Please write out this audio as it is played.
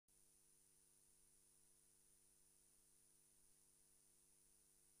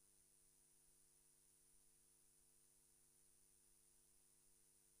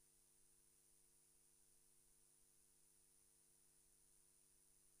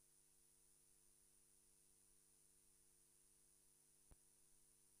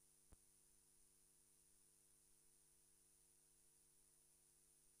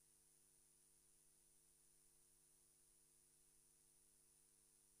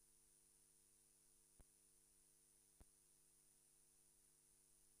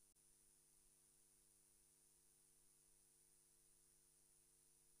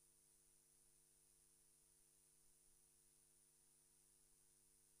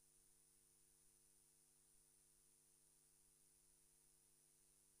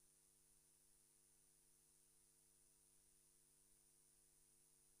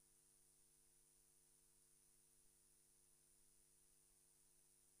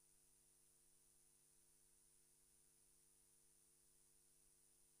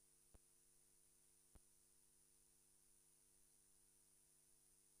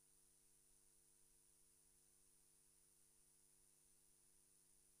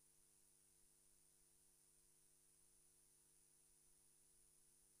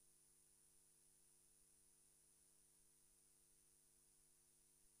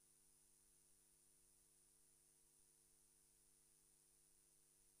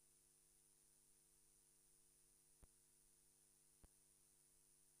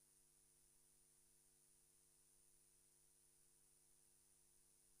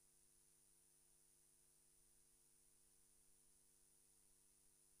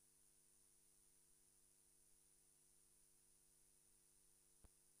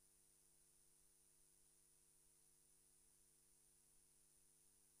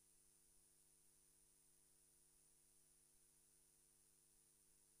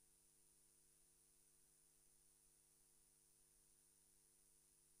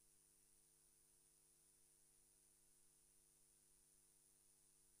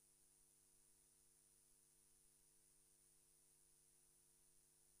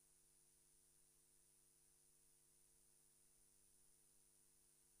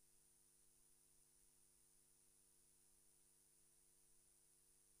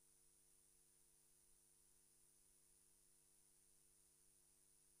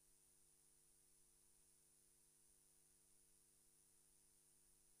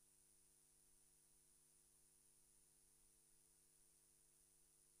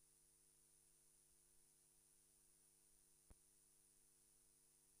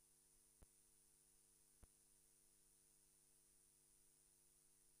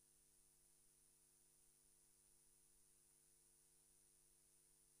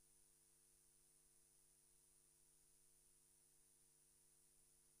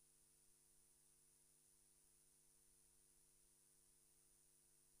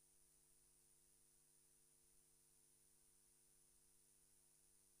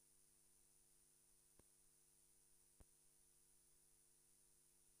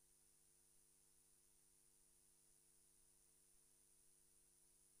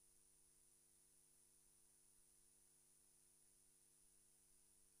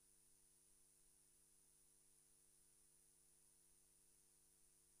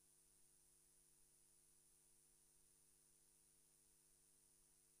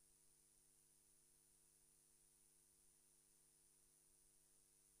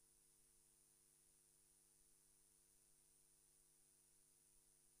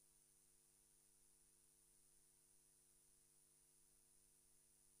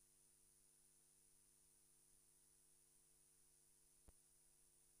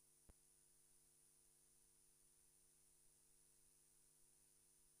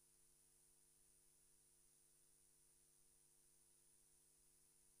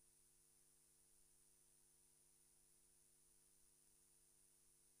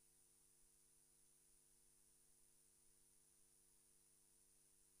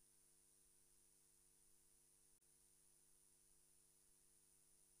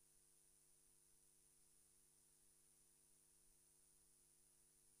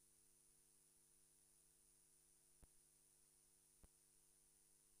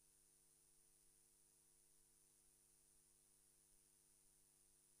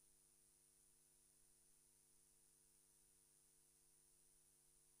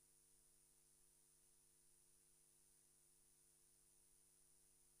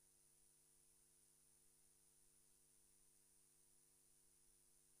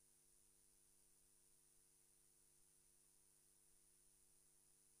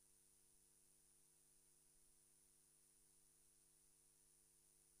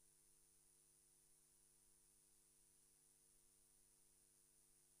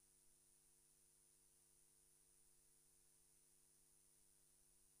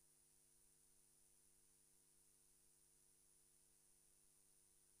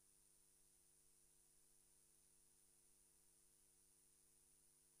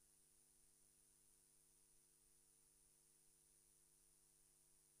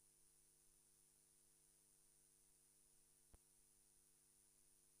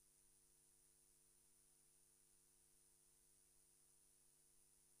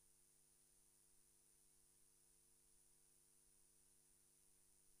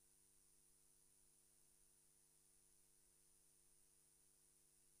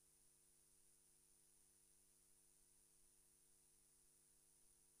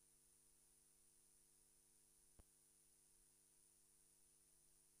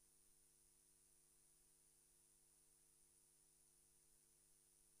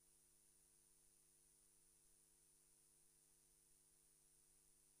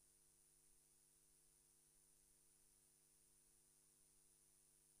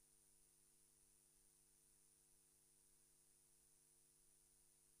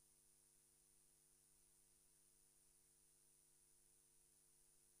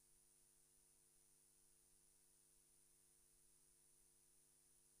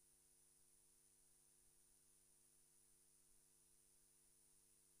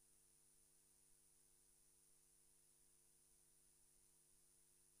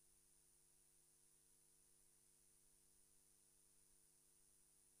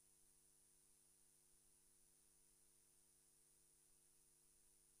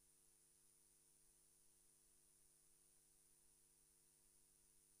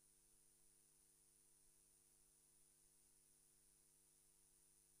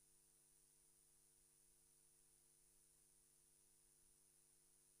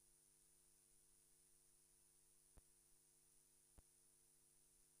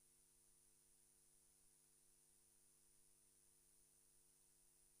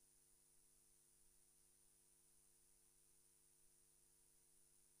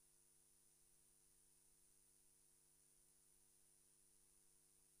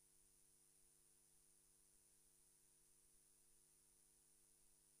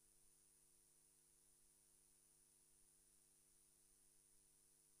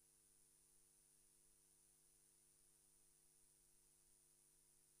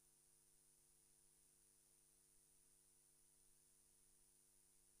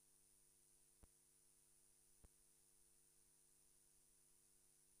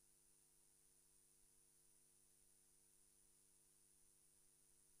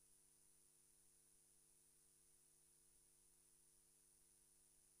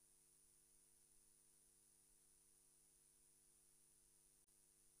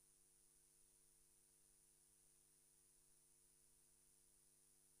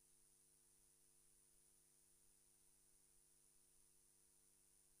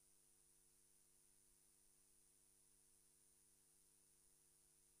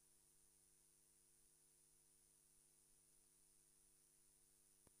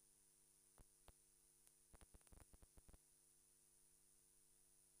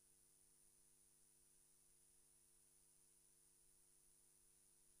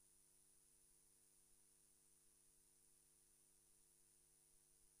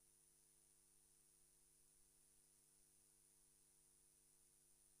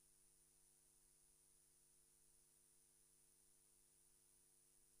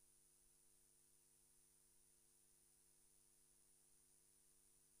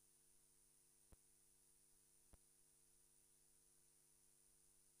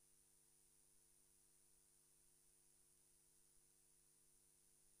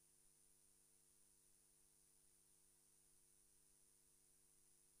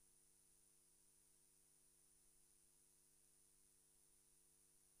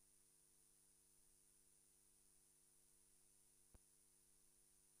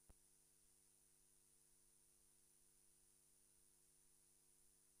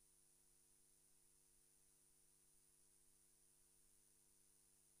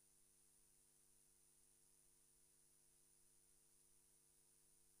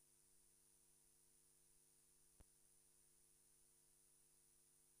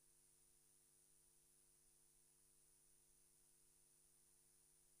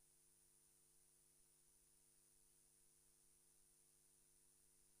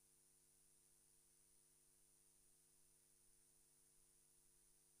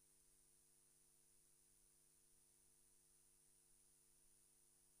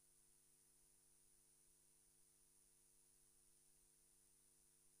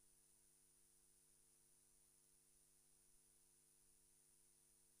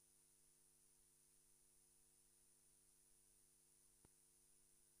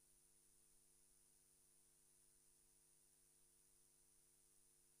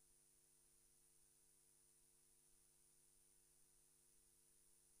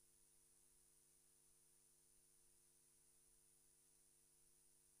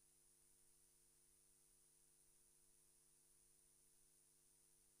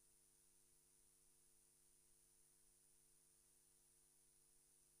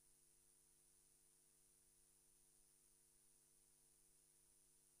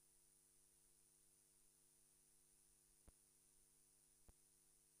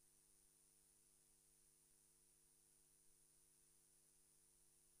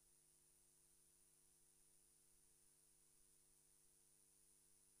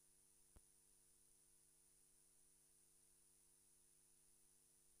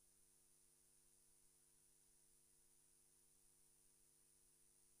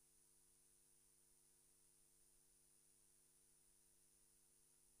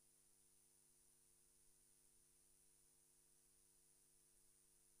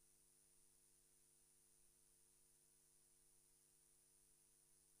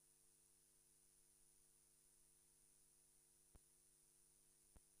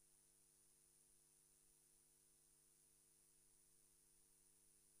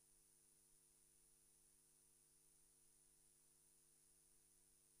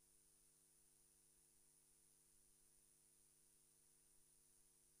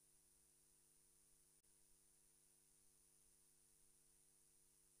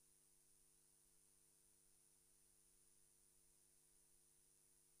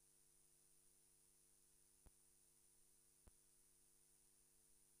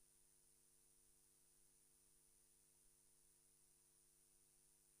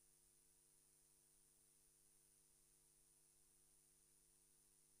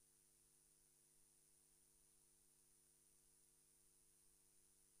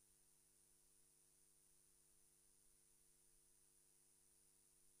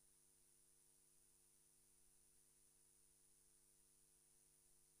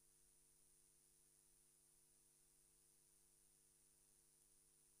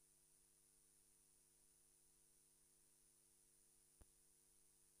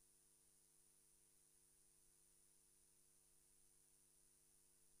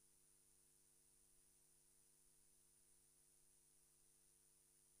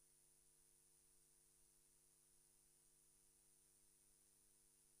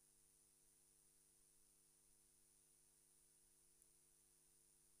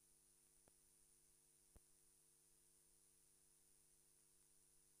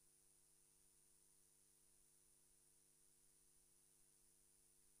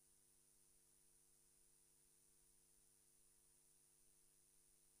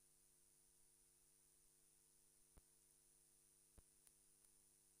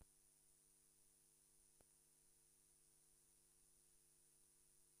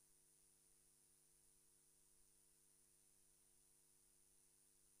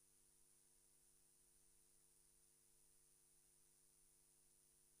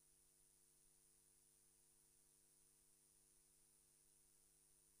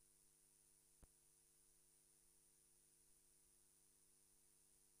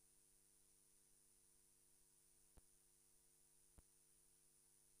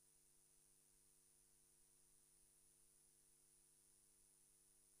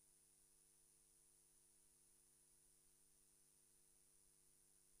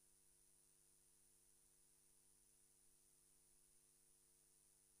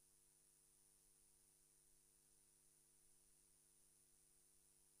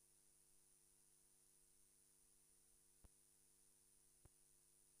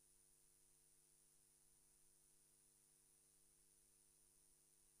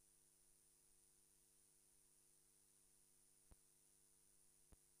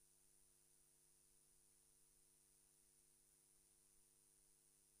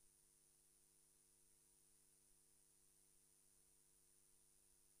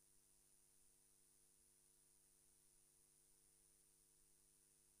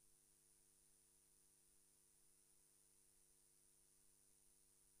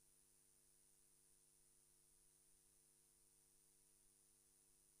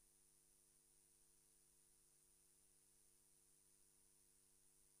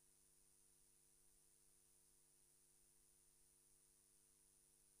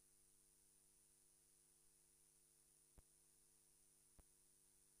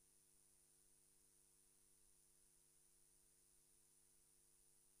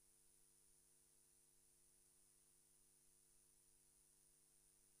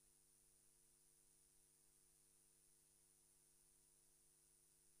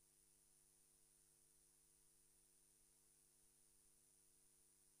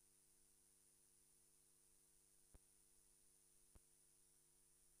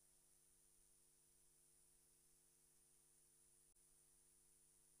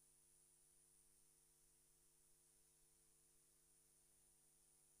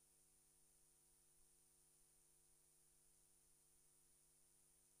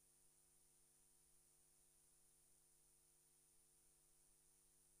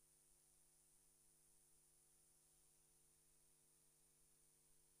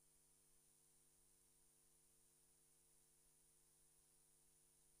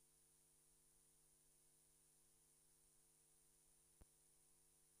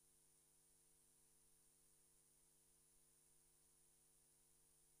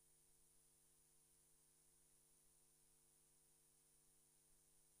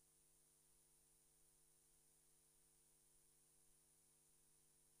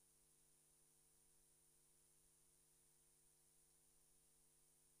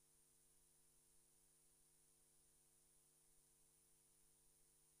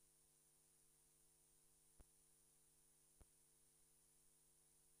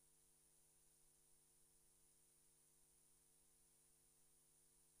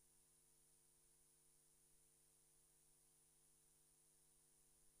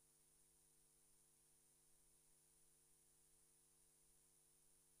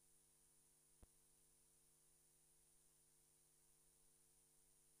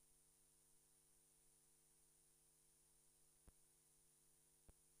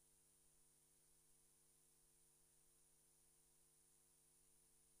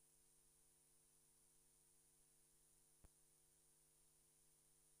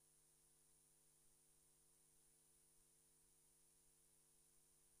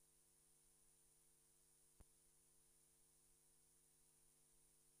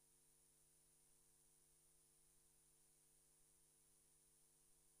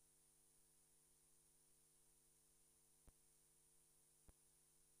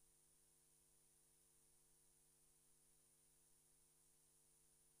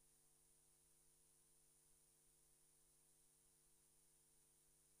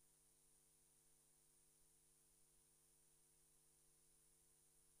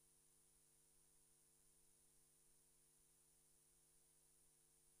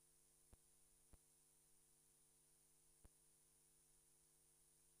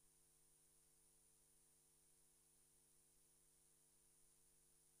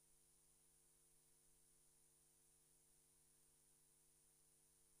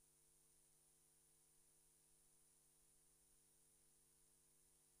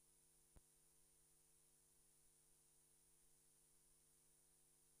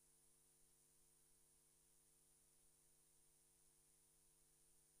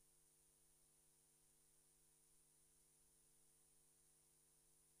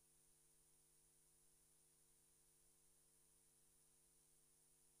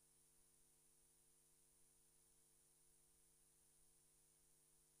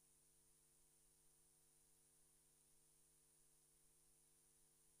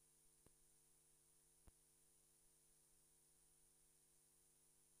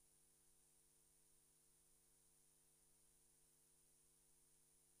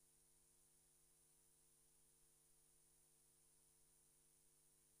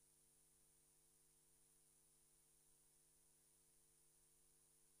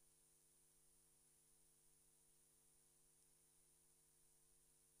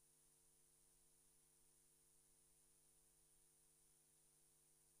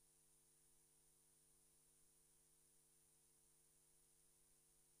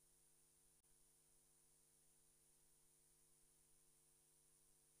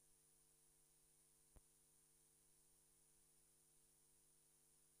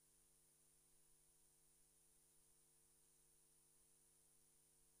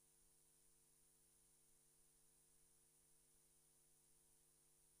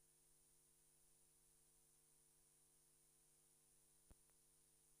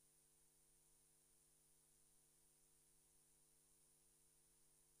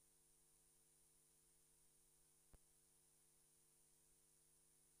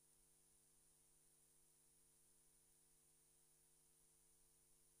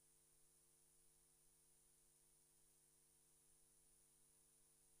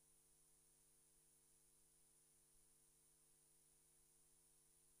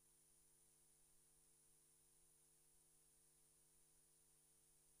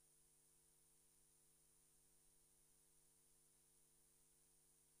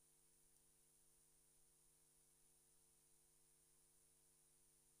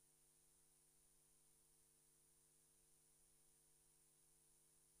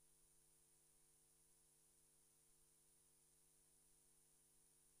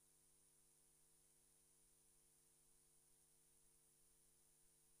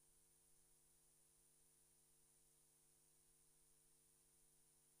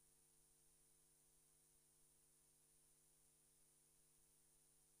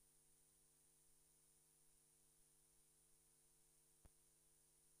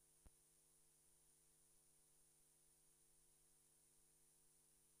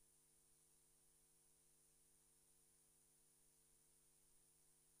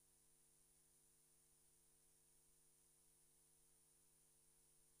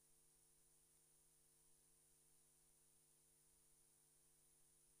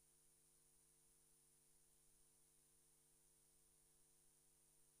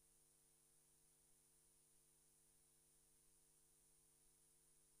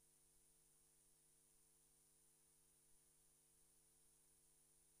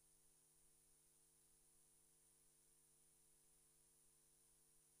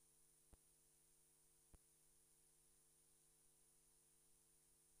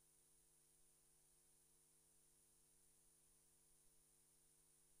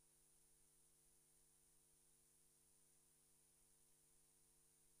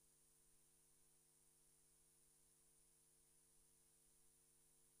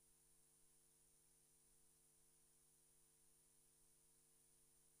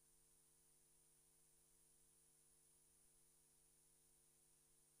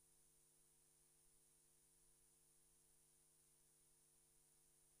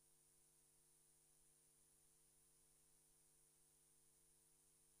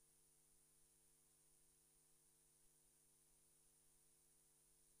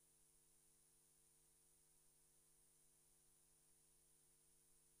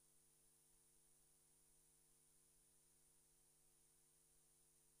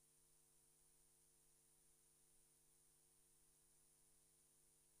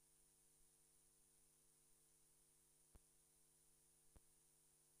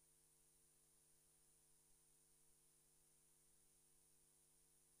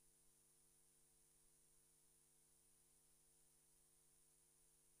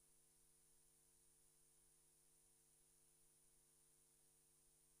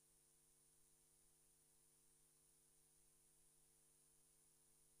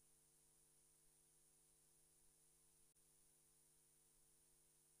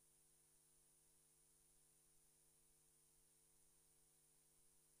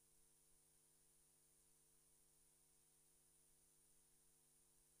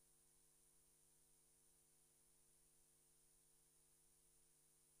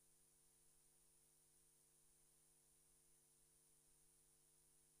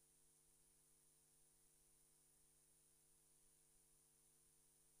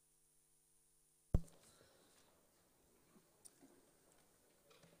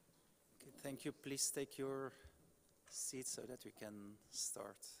Thank you. Please take your seat so that we can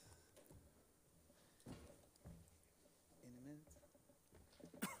start. In a minute.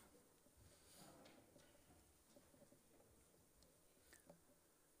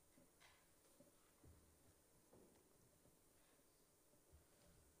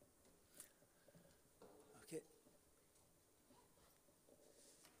 Okay.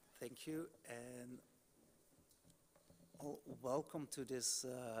 Thank you, and welcome to this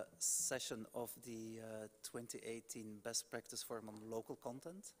session of the 2018 Best Practice Forum on Local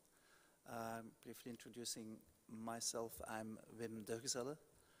Content. Briefly introducing myself, I'm Wim Deugezelle.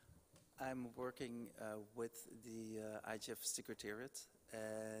 I'm working with the IGF Secretariat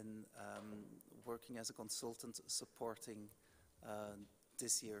and working as a consultant supporting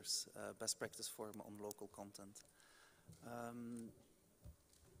this year's Best Practice Forum on Local Content.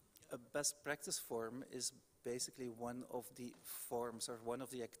 A Best Practice Forum is basically one of the forms or one of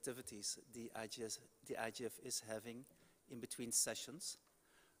the activities the IGF is having in between sessions.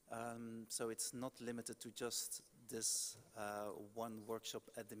 So it's not limited to just this one workshop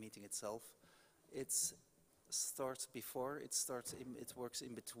at the meeting itself. It starts before, it works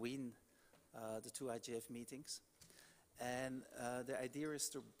in between the two IGF meetings. And the idea is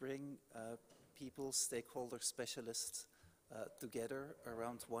to bring people, stakeholders, specialists together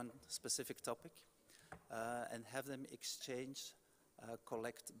around one specific topic. And have them exchange,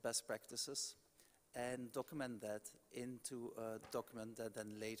 collect best practices, and document that into a document that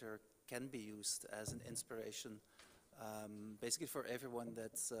then later can be used as an inspiration, basically for everyone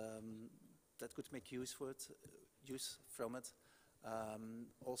that could make use from it,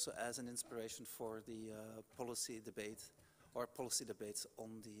 also as an inspiration for the policy debate or policy debates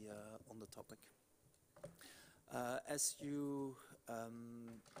on the topic. As you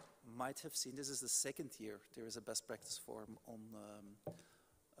might have seen, this is the second year there is a best practice forum on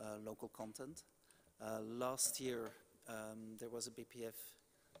local content. Last year there was a BPF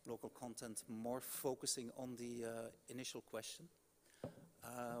local content more focusing on the initial question.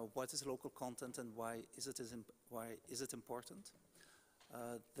 What is local content and why is it important?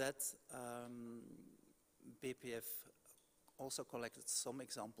 That BPF also collected some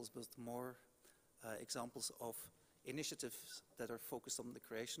examples, but more examples of initiatives that are focused on the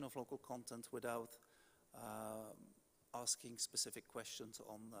creation of local content without asking specific questions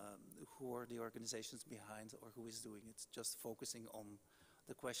on who are the organizations behind or who is doing it, just focusing on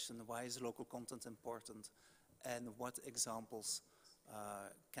the question, why is local content important and what examples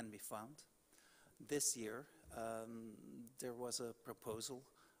can be found. This year there was a proposal,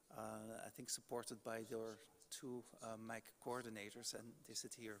 I think supported by your two MIC coordinators, and they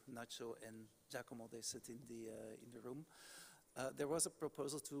sit here, Nacho and Giacomo, they sit in the room. There was a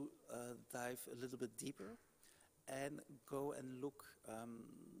proposal to dive a little bit deeper and go and look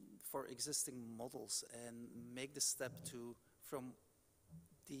for existing models and make the step from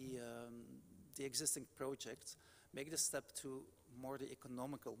the existing projects, make the step to more the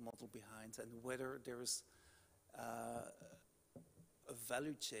economical model behind, and whether there is a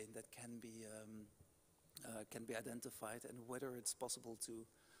value chain that can be identified, and whether it's possible to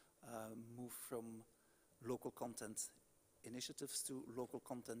move from local content initiatives to local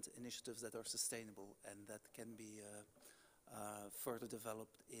content initiatives that are sustainable and that can be further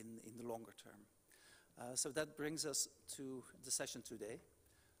developed in the longer term. So that brings us to the session today.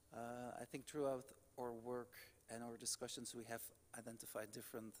 I think throughout our work and our discussions we have identified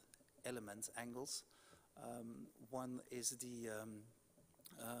different elements, angles. One is the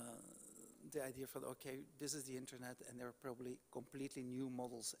idea for, okay, this is the internet and there are probably completely new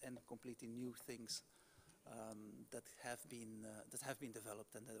models and completely new things that have been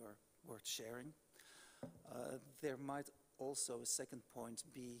developed and that are worth sharing. There might also, a second point,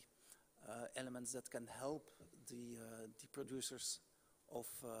 be elements that can help the producers of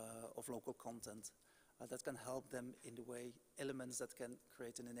local content, that can help them in the way, elements that can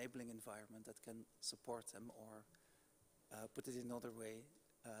create an enabling environment that can support them, or put it in another way,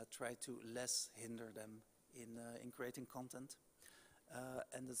 try to less hinder them in creating content.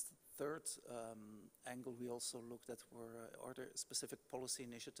 And the third angle we also looked at were other specific policy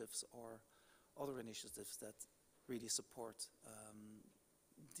initiatives or other initiatives that really support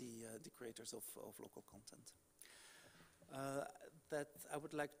the creators of local content. That I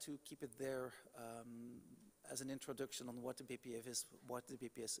would like to keep it there as an introduction on what the BPF is, what the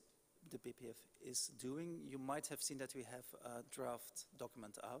BPF is doing. You might have seen that we have a draft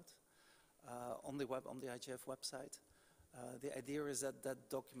document out on the IGF website. The idea is that that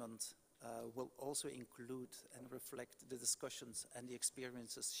document will also include and reflect the discussions and the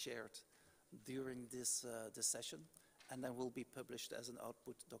experiences shared during this session, and then will be published as an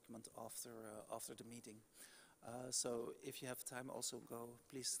output document after the meeting. So if you have time, also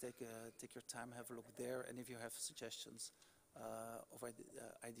please take your time, have a look there, and if you have suggestions of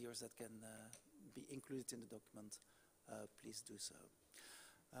ideas that can be included in the document, please do so.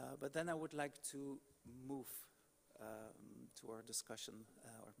 But then I would like to move to our discussion,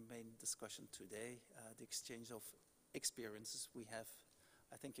 our main discussion today, the exchange of experiences. We have,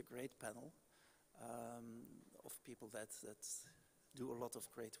 I think, a great panel of people that do a lot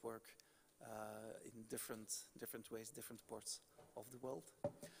of great work in different ways, different parts of the world.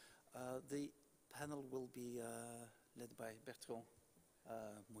 The panel will be led by Bertrand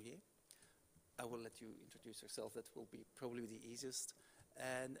Mouillet. I will let you introduce yourself. That will be probably the easiest.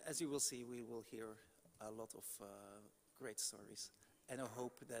 And as you will see, we will hear a lot of great stories. And I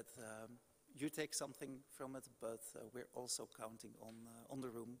hope that you take something from it, but we're also counting on the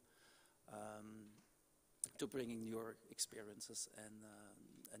room to bring in your experiences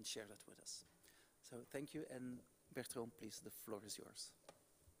and share that with us. So thank you, and Bertrand, please, the floor is yours.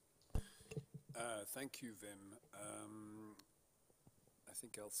 Thank you, Wim. I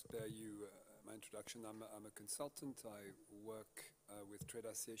think I'll spare you my introduction. I'm a consultant. I work with trade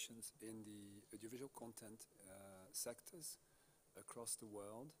associations in the audiovisual content sectors across the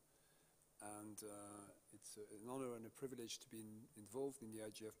world. And it's an honor and a privilege to be involved in the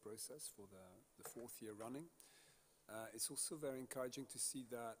IGF process for the fourth year running. It's also very encouraging to see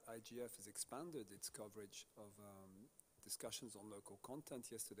that IGF has expanded its coverage of discussions on local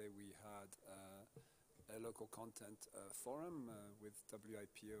content. Yesterday we had a local content forum with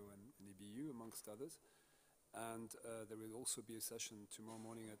WIPO and EBU, amongst others. And there will also be a session tomorrow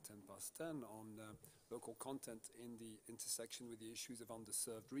morning at 10:10 on local content in the intersection with the issues of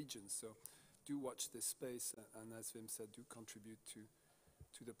underserved regions. So do watch this space, and as Wim said, do contribute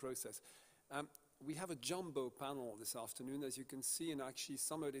to the process. We have a jumbo panel this afternoon, as you can see, and actually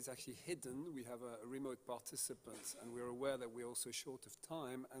some of it is actually hidden. We have a remote participants, and we're aware that we're also short of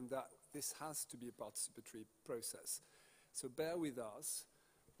time, and that this has to be a participatory process. So bear with us.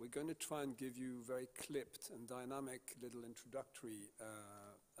 We're going to try and give you very clipped and dynamic little introductory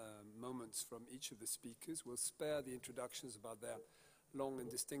moments from each of the speakers. We'll spare the introductions about their long and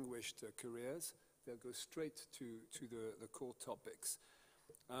distinguished careers. They'll go straight to the core topics.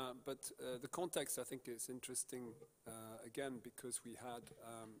 But the context, I think, is interesting, again, because we had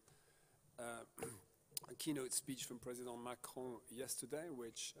a keynote speech from President Macron yesterday,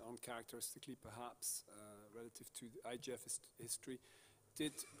 which uncharacteristically, perhaps, relative to the IGF history,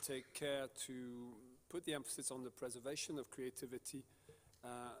 did take care to put the emphasis on the preservation of creativity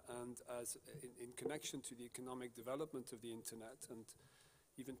and as in connection to the economic development of the internet, and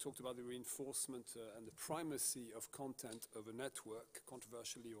even talked about the reinforcement and the primacy of content over network,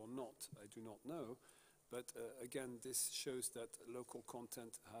 controversially or not, I do not know. But again, this shows that local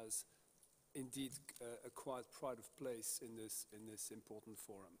content has indeed acquired pride of place in this important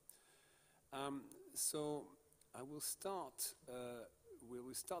forum. So I will start. We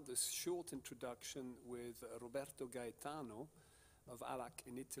will start this short introduction with Roberto Gaetano of ALAC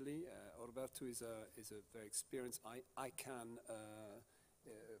in Italy. Roberto is a very experienced ICANN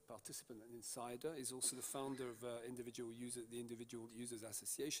participant and insider. He's also the founder of the Individual Users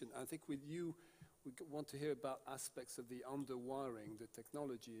Association. I think with you, we want to hear about aspects of the underwiring, the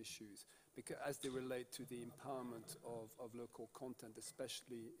technology issues, because as they relate to the empowerment of local content,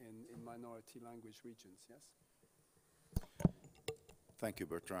 especially in minority language regions. Yes? Thank you,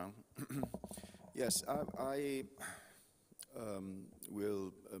 Bertrand. Yes, I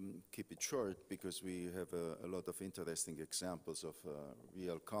will keep it short because we have a lot of interesting examples of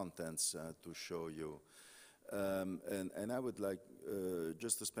real contents to show you. And I would like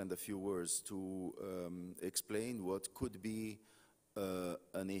just to spend a few words to explain what could be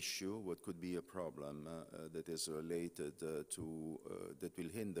an issue, what could be a problem that is related to, that will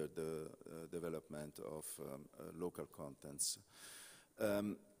hinder the development of local contents.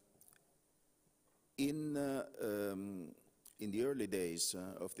 In the early days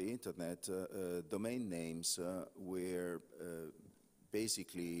of the internet, domain names were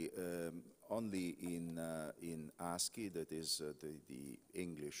basically only in ASCII, that is the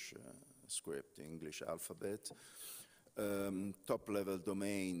English script, English alphabet. Top-level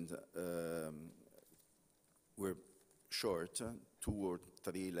domains were short, 2 or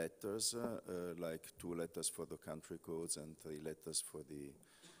 3 letters, like 2 letters for the country codes and 3 letters for the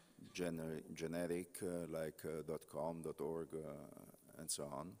generic, like .com, .org, and so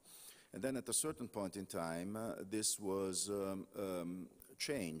on. And then at a certain point in time, this was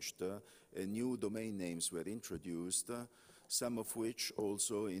changed. New domain names were introduced, some of which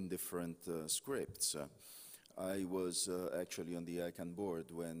also in different scripts. I was actually on the ICANN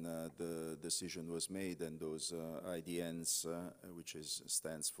board when the decision was made and those IDNs, which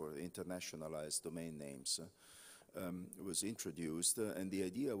stands for Internationalized Domain Names, was introduced. And the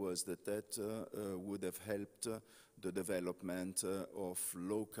idea was that would have helped the development of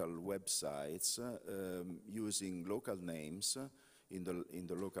local websites using local names in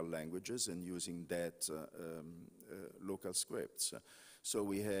the local languages and using that local scripts. So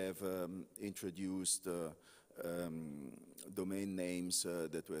we have introduced domain names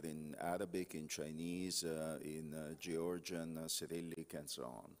that were in Arabic, in Chinese, in Georgian, Cyrillic, and so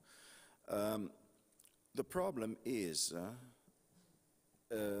on. The problem is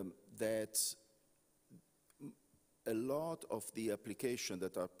that a lot of the applications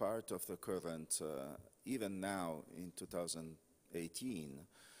that are part of the current, even now in 2018,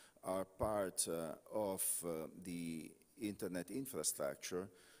 are part of the internet infrastructure,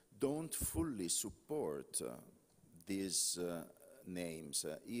 don't fully support these names,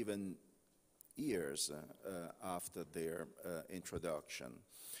 even years after their introduction.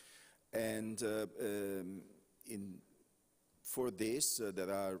 And for this,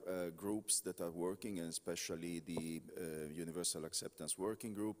 there are groups that are working, and especially the Universal Acceptance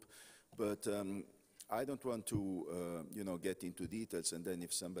Working Group. But I don't want to, get into details. And then,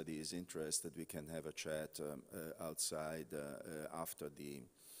 if somebody is interested, we can have a chat outside after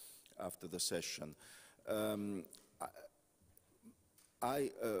the session.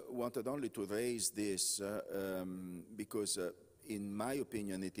 I wanted only to raise this because, in my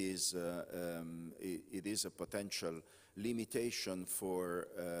opinion, it is a potential limitation for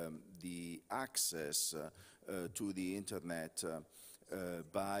the access to the internet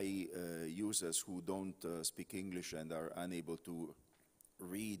by users who don't speak English and are unable to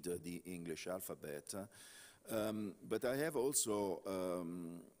read the English alphabet. But I have also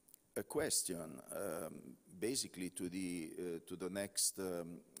a question, basically to the next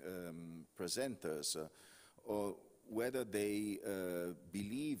presenters, or whether they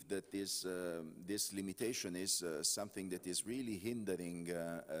believe that this limitation is something that is really hindering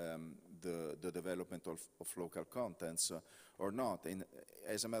the development of local contents or not. And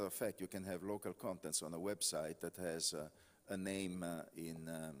as a matter of fact, you can have local contents on a website that has a name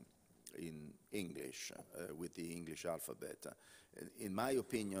in English with the English alphabet. In my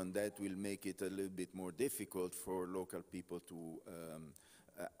opinion, that will make it a little bit more difficult for local people to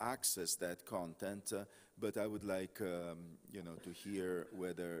access that content, but I would like to hear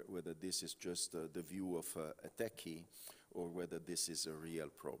whether this is just the view of a techie or whether this is a real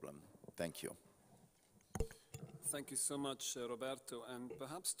problem. Thank you. Thank you so much, Roberto. And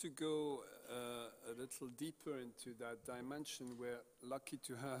perhaps to go a little deeper into that dimension, we're lucky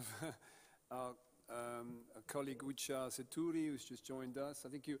to have our colleague Ucha Seturi, who's just joined us. I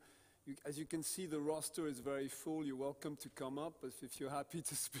think as you can see, the roster is very full. You're welcome to come up if you're happy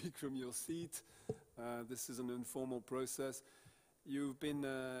to speak from your seat. This is an informal process. You've been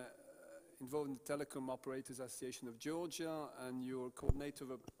involved in the Telecom Operators Association of Georgia, and you're coordinator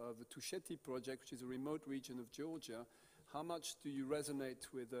of the Tusheti project, which is a remote region of Georgia. How much do you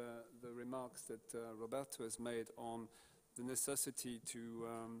resonate with the remarks that Roberto has made on the necessity to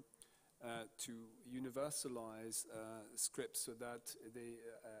universalize scripts so that the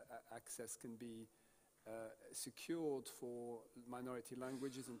access can be secured for minority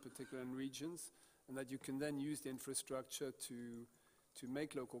languages, in particular in regions, and that you can then use the infrastructure to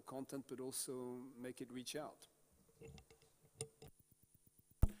make local content, but also make it reach out?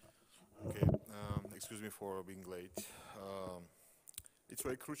 Okay, excuse me for being late. It's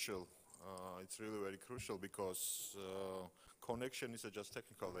very crucial. It's really very crucial because connection is just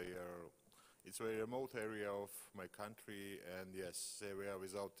technical layer. It's a very remote area of my country, and yes, they were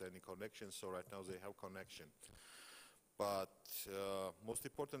without any connection, so right now they have connection. But most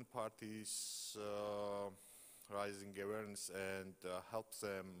important part is raising awareness and help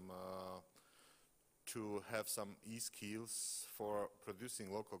them to have some e-skills for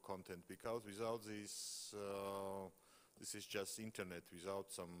producing local content, because without this, this is just internet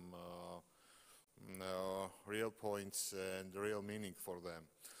without some real points and real meaning for them.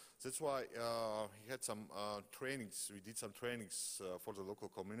 That's why he had some trainings. We did some trainings for the local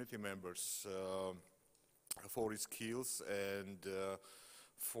community members for his skills and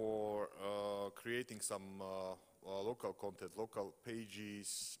for creating some local content, local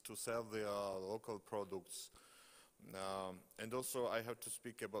pages to sell their local products. And also I have to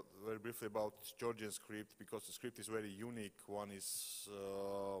speak very briefly about Georgian script, because the script is very unique. One is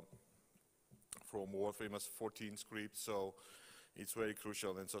from world famous 14 script, so It's very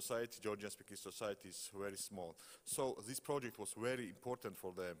crucial, and society, Georgian-speaking society, is very small. So this project was very important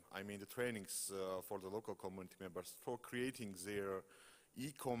for them. I mean, the trainings for the local community members for creating their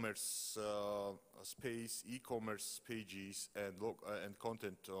e-commerce space, e-commerce pages, and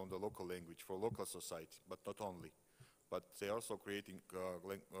content on the local language for local society, but not only. But they are also creating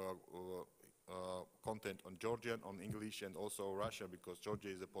content on Georgian, on English, and also Russia, because Georgia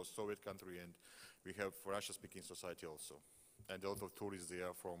is a post-Soviet country, and we have Russia-speaking society also, and a lot of tourists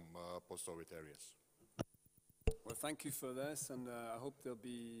there from post-Soviet areas. Well, thank you for this, and I hope there'll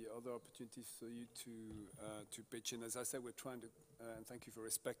be other opportunities for you to pitch in. As I said, we're trying to, and thank you for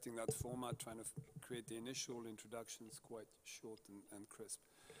respecting that format, trying to create the initial introductions quite short and crisp.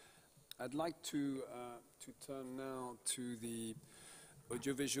 I'd like to turn now to the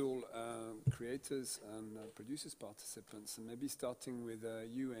audiovisual creators and producers participants, and maybe starting with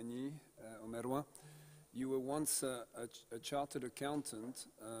you, Annie Omerwa. You were once a chartered accountant,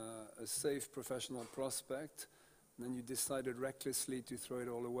 a safe professional prospect, and then you decided recklessly to throw it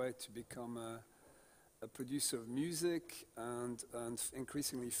all away to become a producer of music and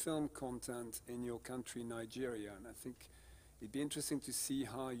increasingly film content in your country, Nigeria. And I think it'd be interesting to see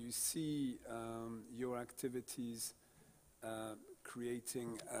how you see your activities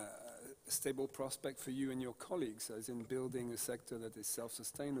creating a stable prospect for you and your colleagues, as in building a sector that is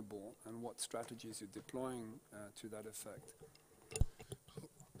self-sustainable, and what strategies you're deploying to that effect.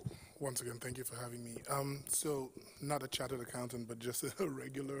 Once again, thank you for having me. So, not a chartered accountant, but just a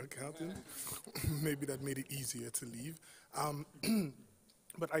regular accountant. Maybe that made it easier to leave.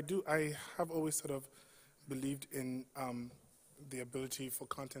 But I have always sort of believed in the ability for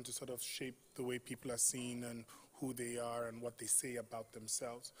content to sort of shape the way people are seen and who they are and what they say about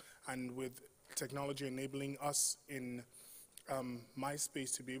themselves. And with technology enabling us in my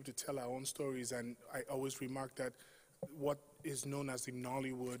space to be able to tell our own stories, and I always remark that what is known as the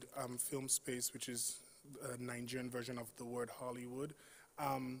Nollywood film space, which is a Nigerian version of the word Hollywood,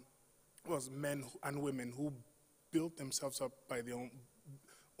 was men and women who built themselves up by their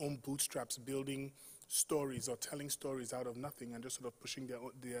own bootstraps, building stories or telling stories out of nothing and just sort of pushing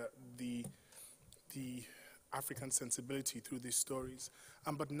the African sensibility through these stories.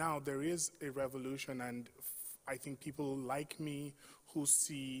 But now there is a revolution, and I think people like me who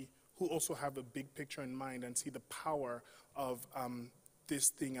also have a big picture in mind and see the power of this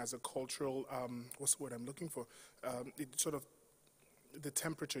thing as a cultural, what's the word I'm looking for? It's sort of the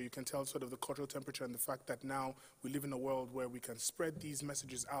temperature, you can tell sort of the cultural temperature, and the fact that now we live in a world where we can spread these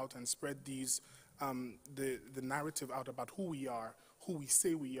messages out and spread these, the narrative out about who we are, who we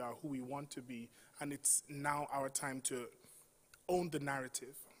say we are, who we want to be, and it's now our time to own the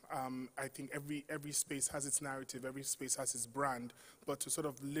narrative. I think every space has its narrative, every space has its brand, but to sort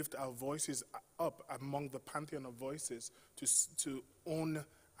of lift our voices up among the pantheon of voices, to own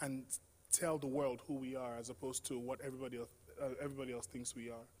and tell the world who we are, as opposed to what everybody else thinks we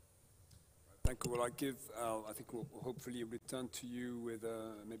are. Thank you. Well, I think we'll hopefully return to you with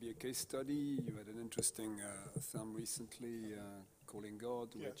maybe a case study. You had an interesting film recently, Calling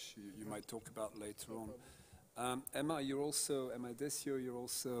God, yeah, which you might talk about later on. Emma Desio, you're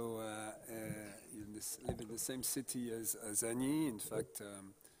also live in the same city as Annie. In fact,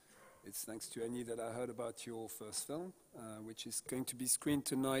 it's thanks to Annie that I heard about your first film, which is going to be screened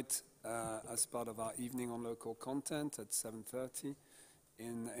tonight as part of our evening on local content at 7:30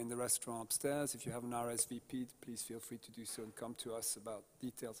 in the restaurant upstairs. If you have an RSVP, please feel free to do so and come to us about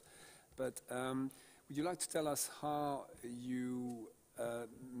details. But would you like to tell us how you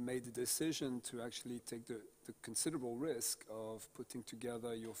made the decision to actually take the considerable risk of putting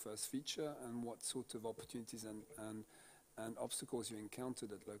together your first feature, and what sort of opportunities and obstacles you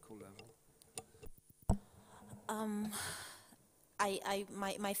encountered at local level?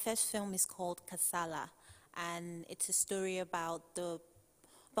 My first film is called Salle, and it's a story about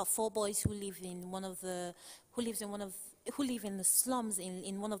four boys who live in the slums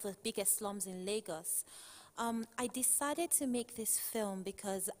in one of the biggest slums in Lagos. I decided to make this film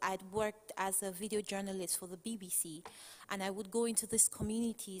because I'd worked as a video journalist for the BBC, and I would go into these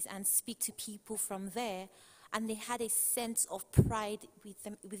communities and speak to people from there, and they had a sense of pride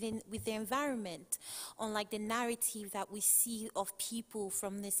with their environment, unlike the narrative that we see of people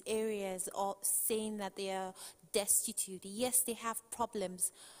from these areas or saying that they are destitute. Yes, they have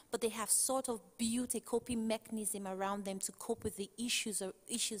problems, but they have sort of built a coping mechanism around them to cope with the issues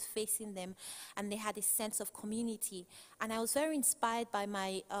facing them, and they had a sense of community. And I was very inspired by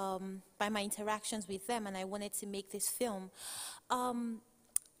my interactions with them, and I wanted to make this film.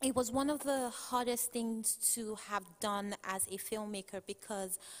 It was one of the hardest things to have done as a filmmaker,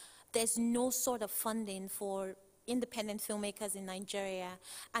 because there's no sort of funding for independent filmmakers in Nigeria,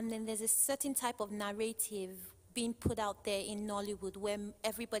 and then there's a certain type of narrative being put out there in Nollywood where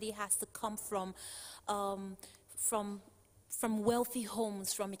everybody has to come from wealthy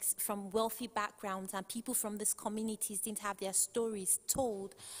homes, from wealthy backgrounds, and people from these communities didn't have their stories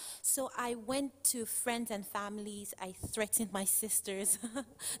told. So I went to friends and families, I threatened my sisters,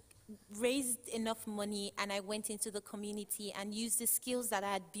 raised enough money, and I went into the community and used the skills that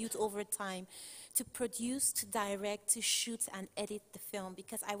I had built over time to produce, to direct, to shoot and edit the film,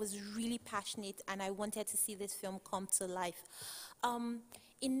 because I was really passionate and I wanted to see this film come to life.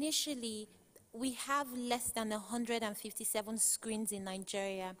 Initially, we have less than 157 screens in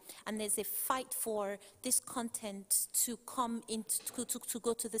Nigeria, and there's a fight for this content to come to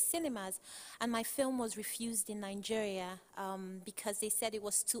go to the cinemas. And my film was refused in Nigeria because they said it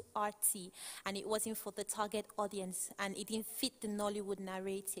was too arty and it wasn't for the target audience and it didn't fit the Nollywood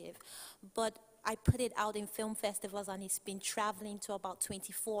narrative. But I put it out in film festivals, and it's been traveling to about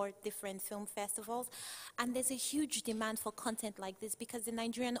 24 different film festivals. And there's a huge demand for content like this because the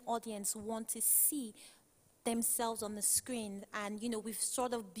Nigerian audience want to see themselves on the screen. And, you know, we've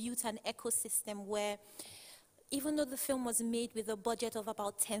sort of built an ecosystem where, even though the film was made with a budget of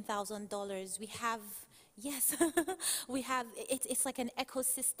about $10,000, we have, yes, we have, it's like an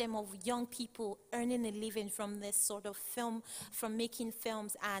ecosystem of young people earning a living from this sort of film, from making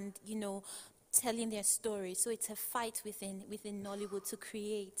films and, you know, telling their story. So it's a fight within Nollywood to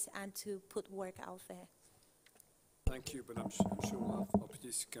create and to put work out there. Thank you, but I'm sure we'll have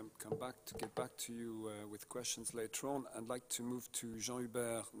opportunities to come back, to get back to you with questions later on. I'd like to move to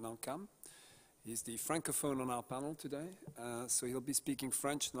Jean-Hubert Nankam. He's the francophone on our panel today, so he'll be speaking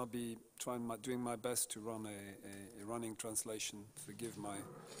French, and I'll be doing my best to run a running translation.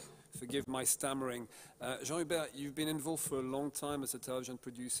 Forgive my stammering. Jean-Hubert, you've been involved for a long time as a television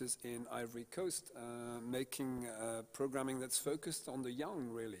producer in Ivory Coast, making programming that's focused on the young,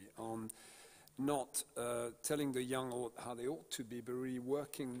 really, on not telling the young how they ought to be, but really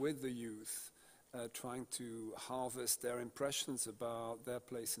working with the youth, trying to harvest their impressions about their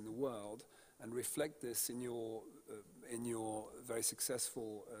place in the world and reflect this in your very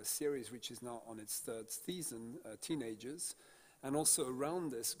successful series, which is now on its third season, Teenagers. And also around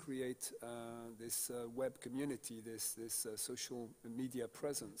this, create this web community, this social media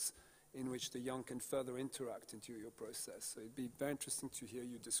presence in which the young can further interact into your process. So it'd be very interesting to hear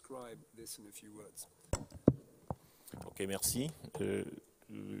you describe this in a few words. Ok, merci.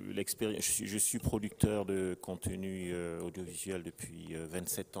 Je suis producteur de contenu audiovisuel depuis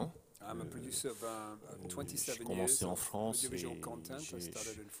 27 ans. I'm a producer of 27 J'ai commencé en years France of et audiovisual content. I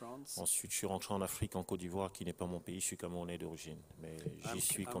started in France. ensuite je suis rentré en Afrique, en Côte d'Ivoire, qui n'est pas mon pays, je suis camerounais d'origine, mais j'y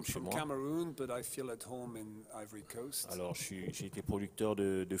suis comme chez moi. Cameroon, but I feel at home in Ivory Coast. Alors j'ai été producteur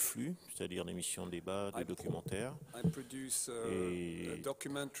de flux, c'est-à-dire d'émissions de débat, de documentaires. I produce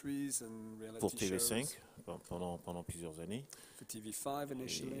documentaries and Pour reality TV5 shows. pendant plusieurs années. For TV5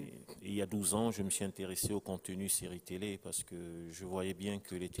 initially. Et il y a 12 ans, je me suis intéressé au contenu séries télé parce que je voyais bien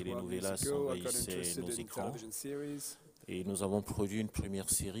que les telenovelas envahissaient nos écrans. Et nous avons produit une première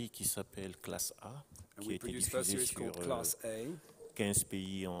série qui s'appelle Classe A, qui a été diffusée sur 15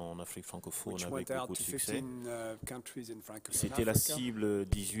 pays en Afrique francophone avec beaucoup de succès. C'était la cible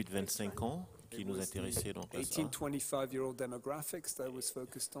 18-25 ans qui nous intéressait dans Classe A. 18-25-year-old demographics that was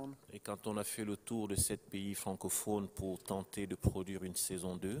focused on. Et quand on a fait le tour de 7 pays francophones pour tenter de produire une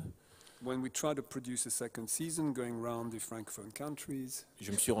saison 2, When we tried to produce a second season going around the francophone countries,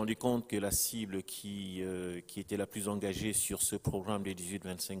 je me suis rendu compte que la cible qui était la plus engagée sur ce programme des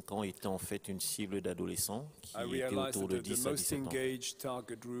 18-25 ans était en fait une cible d'adolescents qui I était realized autour that de the 10 à most 17 ans. engaged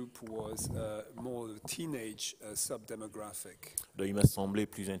target group was more the teenage sub-demographic. Donc, il m'a semblé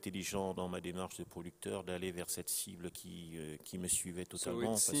plus intelligent dans ma démarche de producteur d'aller vers cette cible qui me suivait So totalement it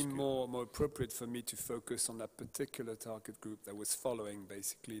parce seemed que more appropriate for me to focus on that particular target group that was following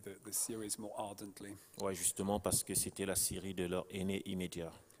basically the series more ardently. ouais, justement parce que c'était la série de leur aîné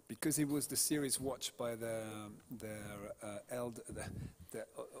immédiat. Because it was the series watched by their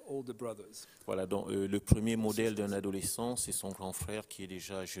older brothers. Voilà, donc le premier modèle d'un adolescent, c'est son grand frère qui est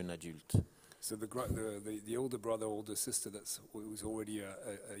déjà jeune adulte. So the older brother, older sister who's already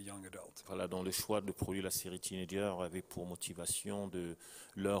a young adult. Voilà, donc le choix de produire la série Teenager avait pour motivation de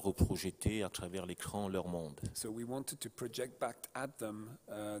leur reprojeter à travers l'écran leur monde. So we wanted to project back at them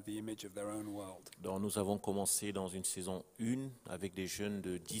the image of their own world. Donc nous avons commencé dans une saison 1 avec des jeunes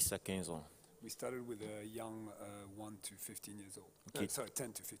de 10 à 15 ans. We started with a young 1 to 15 years old. Okay. Sorry,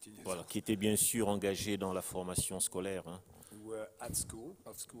 10 to 15 years Voilà, old. qui étaient bien sûr engagés dans la formation scolaire. Hein. Who were at school,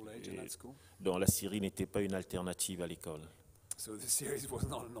 of school age and at school. Donc la série n'était pas une alternative à l'école. So the series was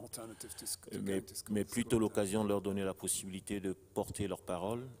not an alternative to mais, mais plutôt l'occasion de leur donner la possibilité de porter leurs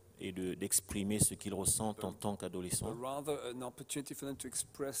paroles et d'exprimer ce qu'ils ressentent en tant qu'adolescents.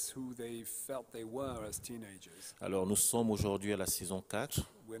 Alors nous sommes aujourd'hui à la saison 4.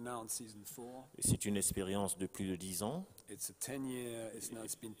 Et c'est une expérience de plus de 10 ans.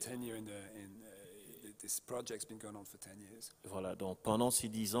 Voilà, donc pendant ces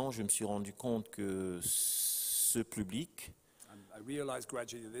 10 ans, je me suis rendu compte que ce public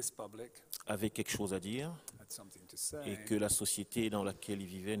avait quelque chose à dire et que la société dans laquelle ils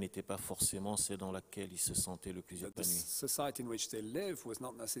vivaient n'était pas forcément celle dans laquelle ils se sentaient le plus épanouis.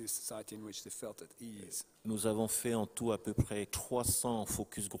 Nous avons fait en tout à peu près 300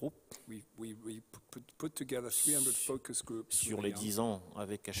 focus group sur les 10 ans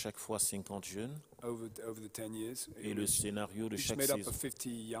avec à chaque fois 50 jeunes. Et le scénario de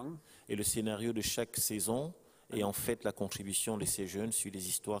chaque saison et en fait la contribution de ces jeunes sur les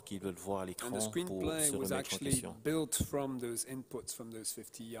histoires qu'ils veulent voir à l'écran pour se remettre en question.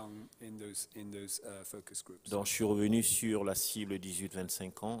 Donc je suis revenu sur la cible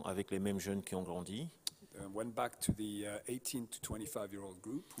 18-25 ans avec les mêmes jeunes qui ont grandi. Went back to the 18 to 25-year-old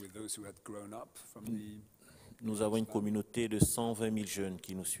group with those who had grown up from the. Nous avons une communauté de 120 000 jeunes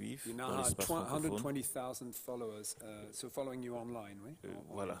qui nous suivent dans l'espace francophone.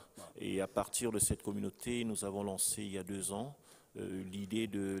 Voilà. Et à partir de cette communauté, nous avons lancé il y a 2 ans l'idée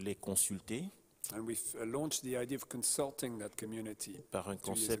de les consulter par un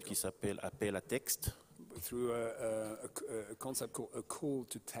concept qui s'appelle appel à texte.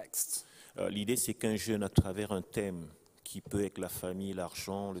 L'idée, c'est qu'un jeune, à travers un thème, qui peut être la famille,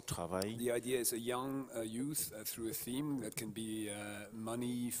 l'argent, le travail. The idea is a young youth through a theme that can be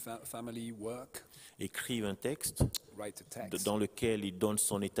money, family, work. Écrive un texte dans lequel il donne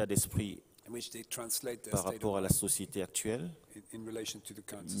son état d'esprit par rapport à la société actuelle,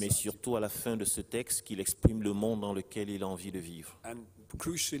 mais surtout à la fin de ce texte qu'il exprime le monde dans lequel il a envie de vivre. And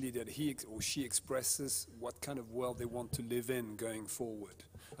crucially that he or she expresses what kind of world they want to live in going forward.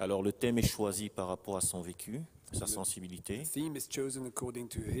 Alors le thème est choisi par rapport à son vécu, sa sensibilité. The theme is chosen according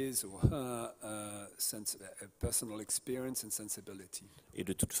to his or her personal experience and sensibility. Et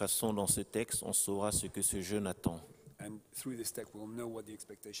de toute façon, dans ce texte, on saura ce que ce jeune attend. And through this text, we'll know what the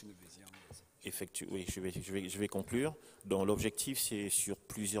expectation of this young is. Oui, je vais conclure. Donc l'objectif, c'est sur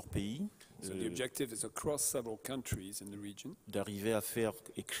plusieurs pays. So the objective is across several countries in the region. D'arriver à faire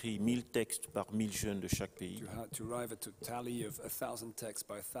écrire 1000 textes par 1000 jeunes de chaque pays. To arrive at a tally of 1,000 texts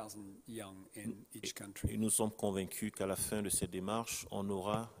by 1,000 young in each country. Et nous sommes convaincus qu'à la fin de cette démarche, on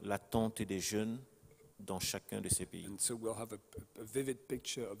aura l'attente des jeunes dans chacun de ces pays. And so we'll have a vivid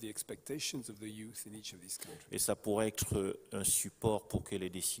picture of the expectations of the youth in each of these countries. Et ça pourrait être un support pour que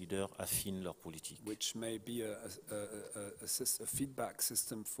les décideurs affinent leur politique. Which may be a feedback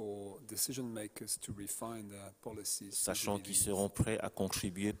system for decision makers to refine their policies. Sachant qu'ils seront prêts à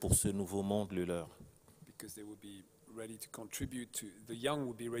contribuer pour ce nouveau monde le leur. Because they will be ready to contribute to, the young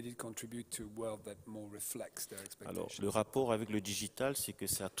will be ready to contribute to a world that more reflects their expectations. Alors, le rapport avec le digital, c'est que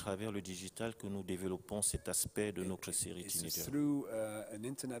c'est à travers le digital que nous développons cet aspect de notre série Teenager. Through an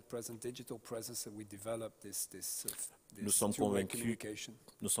internet presence, digital presence, that we develop this nous sommes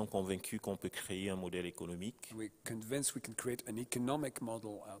convaincus qu'on peut créer un modèle économique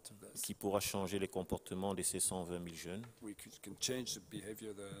qui pourra changer les comportements de ces 120 000 jeunes.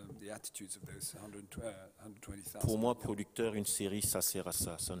 Pour moi, producteur, une série, ça sert à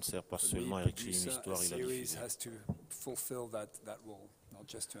ça. Ça ne sert pas seulement à écrire une histoire et la diffuser.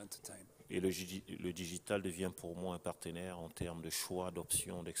 Et le digital devient pour moi un partenaire en termes de choix,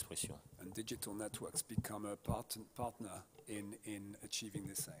 d'options, d'expression.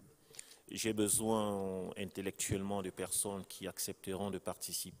 J'ai besoin intellectuellement de personnes qui accepteront de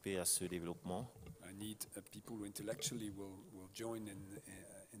participer à ce développement.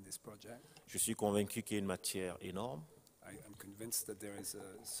 Je suis convaincu qu'il y a une matière énorme.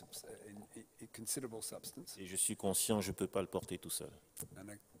 Et je suis conscient que je ne peux pas le porter tout seul.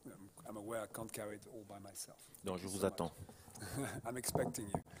 Donc je vous attends. I'm expecting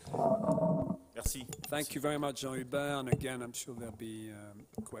you. Merci. Thank you very much, Jean-Hubert. And again, I'm sure there'll be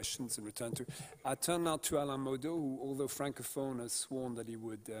questions in return to. I turn now to Alain Modo, who, although francophone, has sworn that he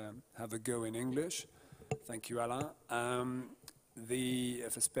would have a go in English. Thank you, Alain,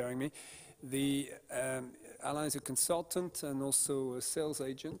 for sparing me. Alain is a consultant and also a sales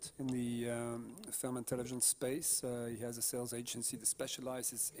agent in the film and television space. He has a sales agency that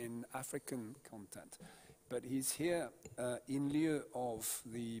specializes in African content. But he's here in lieu of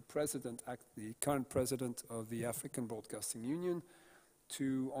the current president of the African Broadcasting Union,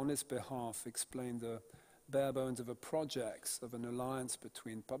 to, on his behalf, explain bare bones of a project, of an alliance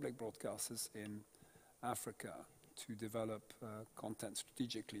between public broadcasters in Africa to develop content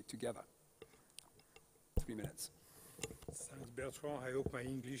strategically together. 3 minutes. Thanks, Bertrand. I hope my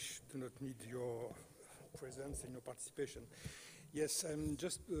English do not need your presence and your participation. Yes, I'm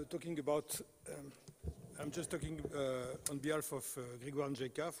just talking about. I'm just talking on behalf of Grégoire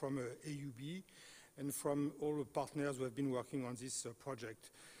Njeka from AUB and from all the partners who have been working on this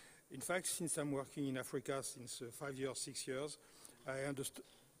project. In fact, since I'm working in Africa since 5 years, 6 years, I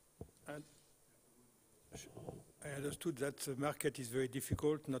understood that the market is very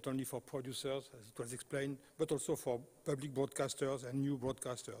difficult, not only for producers, as it was explained, but also for public broadcasters and new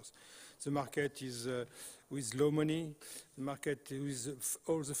broadcasters. The market is with low money, the market with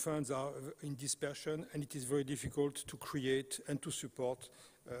all the funds are in dispersion, and it is very difficult to create and to support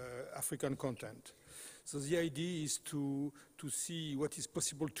African content. So the idea is to see what is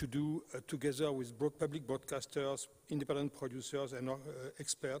possible to do together with public broadcasters, independent producers, and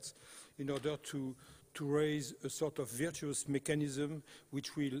experts in order to raise a sort of virtuous mechanism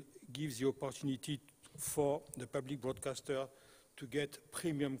which will give the opportunity for the public broadcaster to get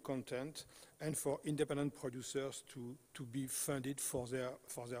premium content and for independent producers to be funded for their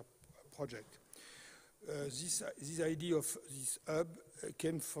project. This idea of this hub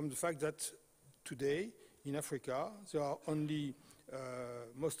came from the fact that today in Africa there are only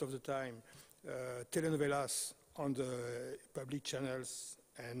most of the time telenovelas on the public channels,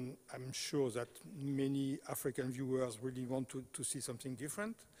 and I'm sure that many African viewers really want to see something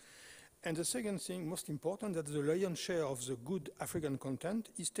different. And the second thing, most important, that the lion's share of the good African content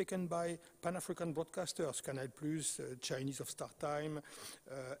is taken by Pan-African broadcasters, Canal+, Chinese of Star Time,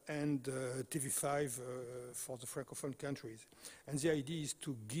 and TV5 for the Francophone countries. And the idea is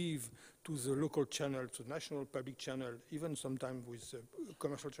to give to the local channel, to national public channel, even sometimes with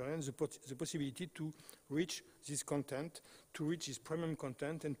commercial channels, the possibility to reach this content, to reach this premium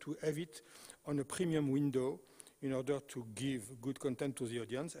content, and to have it on a premium window, in order to give good content to the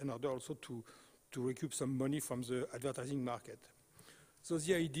audience, and in order also to recoup some money from the advertising market. So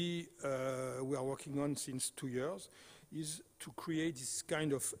the idea we are working on since 2 years is to create this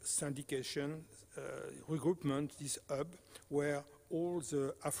kind of syndication, regroupment, this hub, where all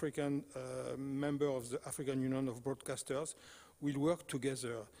the African members of the African Union of Broadcasters will work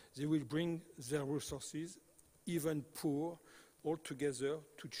together. They will bring their resources, even poor, all together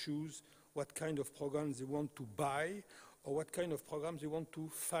to choose what kind of programs they want to buy or what kind of programs they want to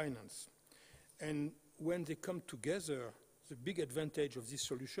finance. And when they come together, the big advantage of this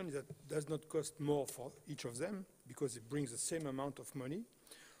solution is that it does not cost more for each of them because it brings the same amount of money.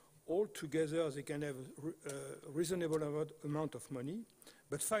 All together they can have a reasonable amount of money.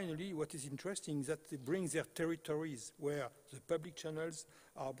 But finally, what is interesting is that they bring their territories where the public channels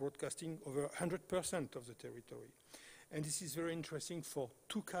are broadcasting over 100% of the territory. And this is very interesting for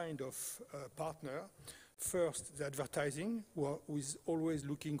two kinds of partners. First, the advertising, who is always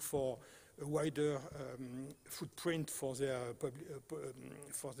looking for a wider footprint for their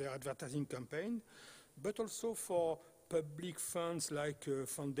advertising campaign, but also for public funds like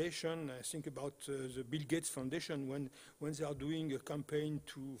foundation. I think about the Bill Gates Foundation when they are doing a campaign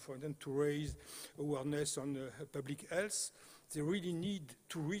for them to raise awareness on public health. They really need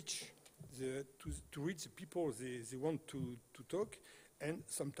to reach the people they want to talk, and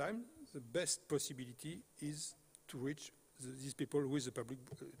sometimes the best possibility is to reach these people with the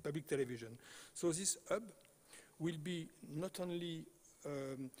public television. So this hub will be not only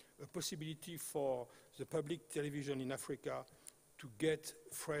a possibility for the public television in Africa to get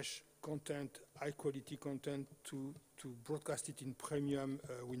fresh content, high quality content to broadcast it in premium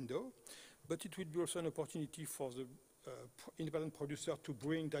window, but it will be also an opportunity for the independent producer to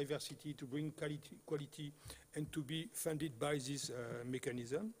bring diversity, to bring quality, and to be funded by this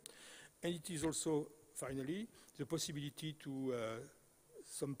mechanism. And it is also, finally, the possibility to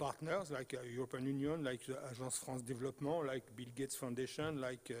some partners like European Union, like the Agence France Développement, like Bill Gates Foundation,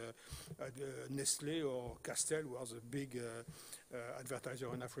 like Nestlé or Castel, who are the big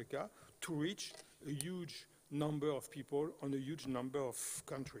advertiser in Africa, to reach a huge number of people on a huge number of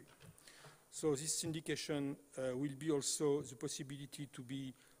countries. So this syndication will be also the possibility to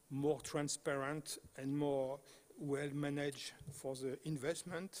be more transparent and more well managed for the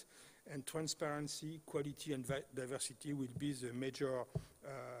investment, and transparency, quality and diversity will be the major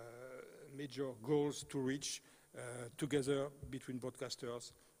goals to reach together between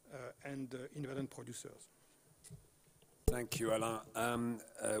broadcasters and independent producers. Thank you, Alain.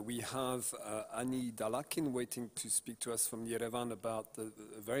 We have Annie Dalakin waiting to speak to us from Yerevan about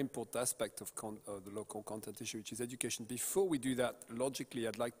a very important aspect of the local content issue, which is education. Before we do that, logically,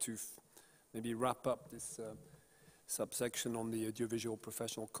 I'd like to maybe wrap up this subsection on the audiovisual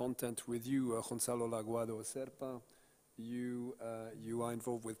professional content with you, Gonzalo Laguado Serpa. You are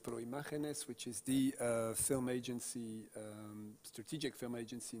involved with Proimágenes, which is the film agency, strategic film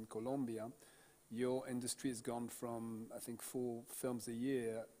agency in Colombia. Your industry has gone from, I think, 4 films a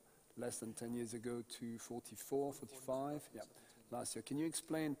year less than 10 years ago to 44, 45, yeah, last year. Can you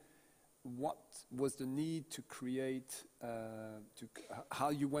explain what was the need to create, how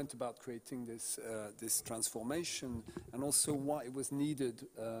you went about creating this transformation, and also why it was needed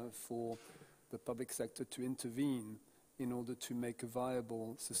for the public sector to intervene in order to make a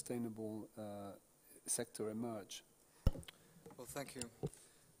viable, sustainable sector emerge? Well, thank you.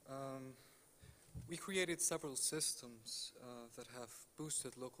 We created several systems that have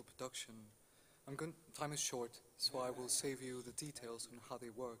boosted local production. Time is short, so I will save you the details on how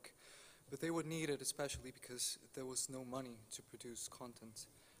they work. But they were needed especially because there was no money to produce content.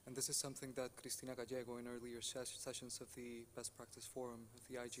 And this is something that Cristina Gallego in earlier sessions of the Best Practice Forum of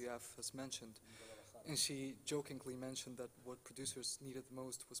the IGF has mentioned. And she jokingly mentioned that what producers needed the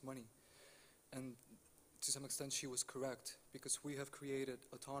most was money. And to some extent she was correct, because we have created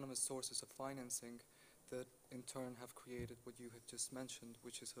autonomous sources of financing that in turn have created what you had just mentioned,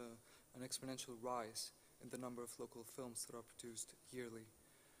 which is an exponential rise in the number of local films that are produced yearly.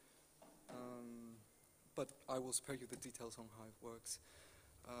 But I will spare you the details on how it works.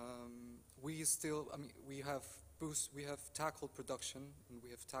 We have tackled production and we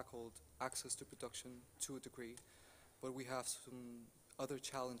have tackled access to production to a degree, but we have some other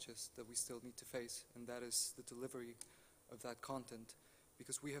challenges that we still need to face, and that is the delivery of that content.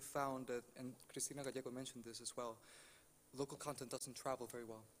 Because we have found that, and Cristina Gallego mentioned this as well, local content doesn't travel very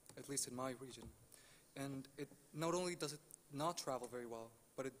well, at least in my region. And it not only does it not travel very well,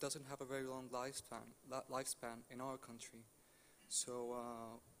 but it doesn't have a very long lifespan in our country. So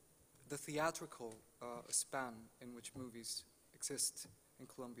the theatrical span in which movies exist in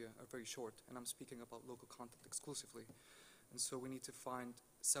Colombia are very short, and I'm speaking about local content exclusively. And so we need to find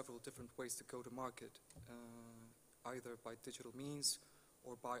several different ways to go to market, either by digital means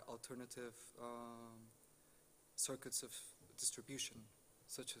or by alternative circuits of distribution,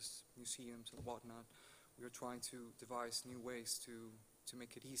 such as museums and whatnot. We are trying to devise new ways to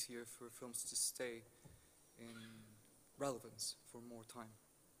make it easier for films to stay in relevance for more time.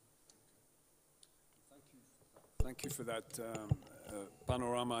 Thank you for that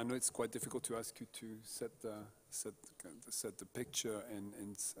panorama. I know it's quite difficult to ask you to set the picture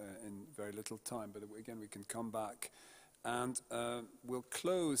in very little time, but again, we can come back. And we'll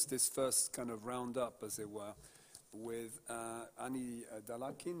close this first kind of roundup, as it were, with Ani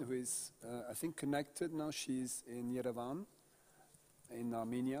Dalakin, who is, I think, connected now. She's in Yerevan, in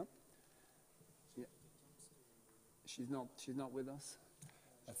Armenia. Yeah. She's not with us.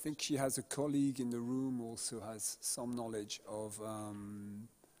 I think she has a colleague in the room who also has some knowledge of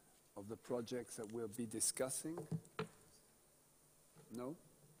the projects that we'll be discussing. No?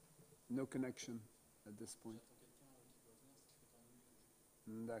 No connection at this point.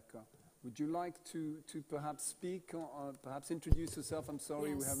 D'accord. Would you like to perhaps speak or perhaps introduce yourself? I'm sorry,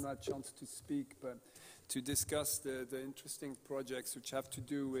 yes. We haven't had a chance to speak, but to discuss the interesting projects which have to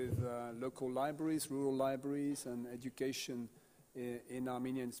do with local libraries, rural libraries, and education in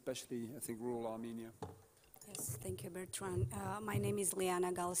Armenia, and especially, I think, rural Armenia. Yes, thank you, Bertrand. My name is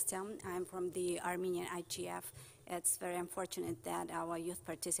Liana Galstian. I'm from the Armenian IGF. It's very unfortunate that our youth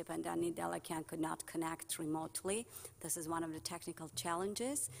participant, Ani Dalakian, could not connect remotely. This is one of the technical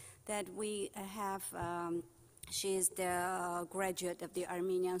challenges that we have. She is the graduate of the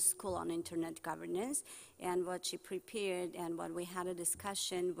Armenian School on Internet Governance, and what she prepared and what we had a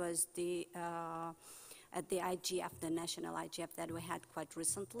discussion was at the IGF, the national IGF that we had quite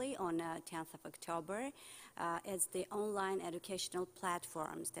recently on 10th of October. It's the online educational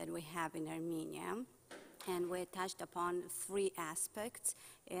platforms that we have in Armenia. And we touched upon 3 aspects.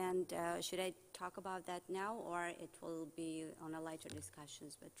 And should I talk about that now, or it will be on a later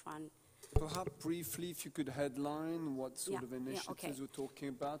discussions, Bertrand? Perhaps briefly, if you could headline what sort of initiatives we're talking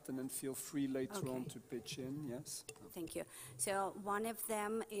about, and then feel free later on to pitch in, yes? Thank you. So one of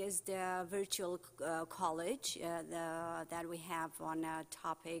them is the virtual college that we have on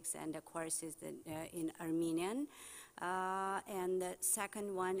topics and the courses in Armenian. And the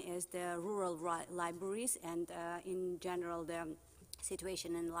second one is the rural libraries, and in general the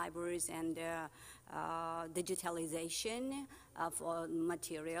situation in libraries and digitalization of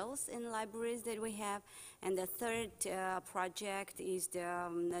materials in libraries that we have. And the third project is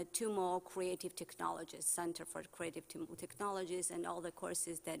the two more creative technologies, Center for Creative Technologies, and all the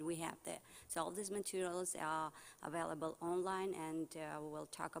courses that we have there. So all these materials are available online, and we'll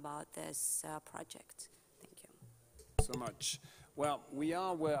talk about this project. Thank you. So much. Well, we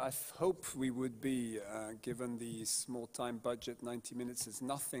are where I hope we would be, given the small time budget. 90 minutes is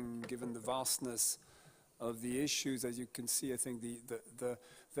nothing, given the vastness of the issues. As you can see, I think the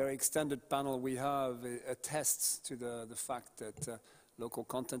very extended panel we have attests to the fact that local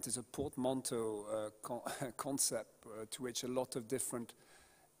content is a portmanteau concept to which a lot of different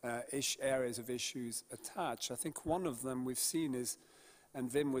areas of issues attach. I think one of them we've seen is, and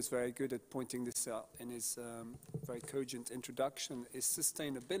Wim was very good at pointing this out in his very cogent introduction, is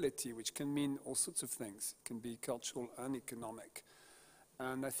sustainability, which can mean all sorts of things. It can be cultural and economic.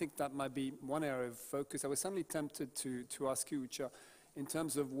 And I think that might be one area of focus. I was suddenly tempted to ask you, Ucha, in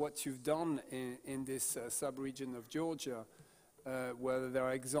terms of what you've done in this sub-region of Georgia, whether there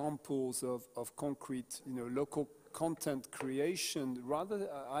are examples of concrete, local content creation, rather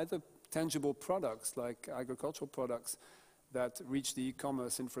either tangible products like agricultural products that reach the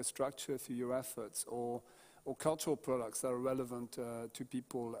e-commerce infrastructure through your efforts, or cultural products that are relevant to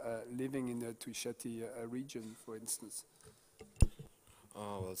people living in the Tuisheti region, for instance?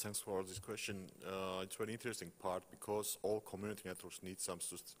 Well, thanks for this question. It's a very interesting part because all community networks need some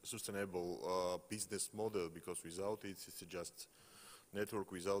sustainable business model, because without it, it's just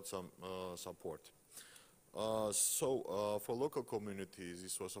network without some support. So for local communities,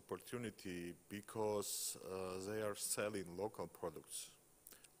 this was opportunity because they are selling local products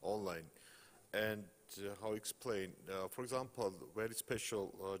online. And how explain? For example, very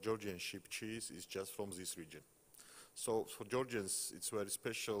special Georgian sheep cheese is just from this region. So for Georgians, it's a very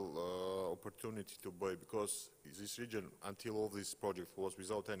special opportunity to buy, because this region, until all this project, was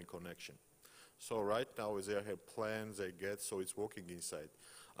without any connection. So right now they have plans they get, so it's working inside.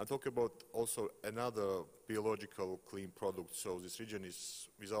 I'm talking about also another biological clean product. So this region is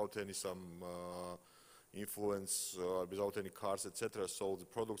without any influence, without any cars, etc. So the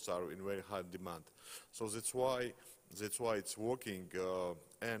products are in very high demand. So that's why it's working.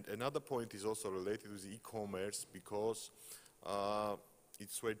 And another point is also related with e-commerce, because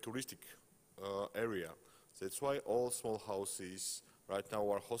it's a very touristic area. That's why all small houses right now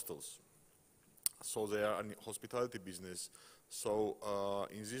are hostels. So they are in hospitality business. So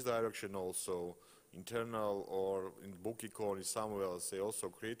in this direction also, internal or in BookEcon or somewhere else, they also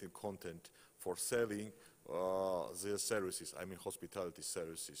created content for selling their services, I mean hospitality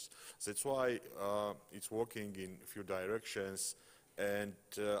services. That's why it's working in a few directions. And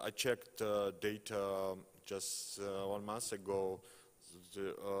I checked data just 1 month ago.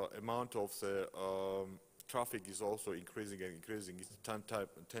 The amount of the traffic is also increasing and increasing. It's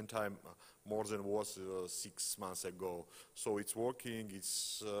 10 times more than it was 6 months ago. So it's working.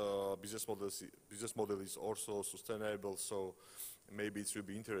 Its business model is also sustainable. So maybe it will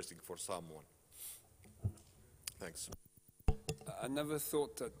be interesting for someone. Thanks. I never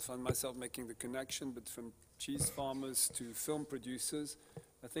thought that, found myself making the connection, but from cheese farmers to film producers,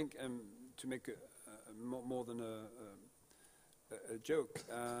 I think to make more than a joke,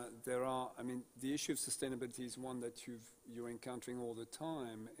 there are, I mean, the issue of sustainability is one that you're encountering all the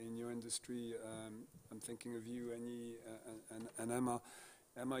time in your industry. I'm thinking of you, Annie, and Emma.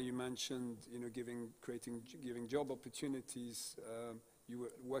 Emma, you mentioned, giving job opportunities. You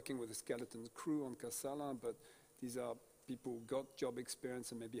were working with a skeleton crew on Salle, but these are people who got job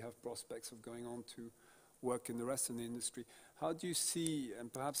experience and maybe have prospects of going on to work in the rest of the industry. How do you see,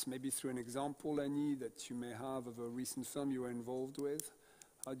 and perhaps maybe through an example, Annie, that you may have of a recent film you were involved with,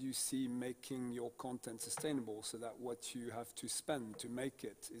 how do you see making your content sustainable so that what you have to spend to make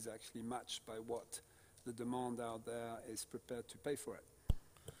it is actually matched by what the demand out there is prepared to pay for it?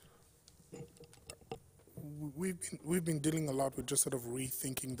 We've been dealing a lot with just sort of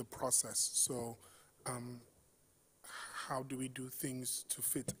rethinking the process. So how do we do things to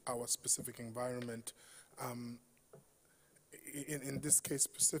fit our specific environment? In this case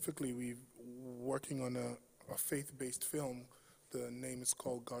specifically, we're working on a faith-based film. The name is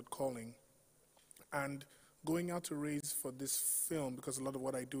called God Calling. And going out to raise for this film, because a lot of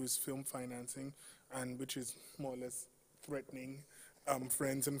what I do is film financing, and which is more or less threatening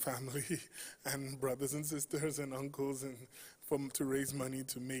friends and family and brothers and sisters and uncles and to raise money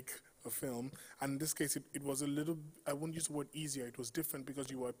to make a film. And in this case, it was a little, I wouldn't use the word easier, it was different because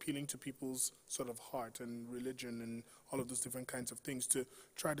you were appealing to people's sort of heart and religion and all of those different kinds of things to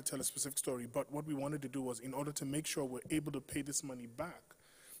try to tell a specific story. But what we wanted to do was, in order to make sure we're able to pay this money back,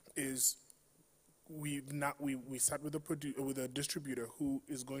 is we sat with a distributor who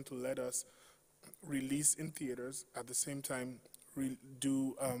is going to let us release in theaters, at the same time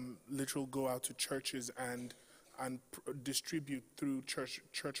do literal go out to churches and distribute through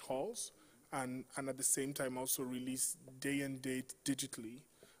church halls, and at the same time also release day and date digitally.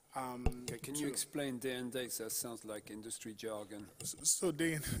 Okay, can you explain day and date? That sounds like industry jargon. So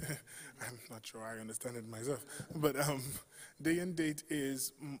day and I'm not sure I understand it myself, but day and date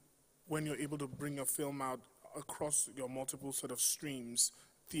is when you're able to bring a film out across your multiple sort of streams,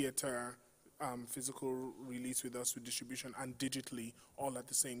 theater, physical release with us, with distribution, and digitally, all at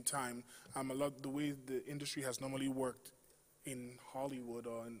the same time. The way the industry has normally worked in Hollywood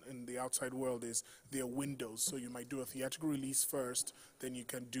or in the outside world is there are windows. So you might do a theatrical release first, then you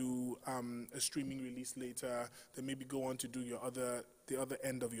can do a streaming release later, then maybe go on to do the other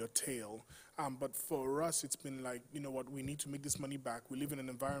end of your tail. But for us, it's been like, you know what, we need to make this money back. We live in an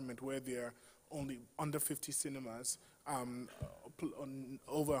environment where there are only under 50 cinemas,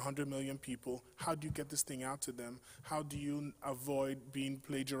 over 100 million people. How do you get this thing out to them? How do you avoid being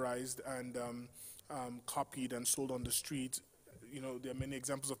plagiarized and copied and sold on the street? You know, there are many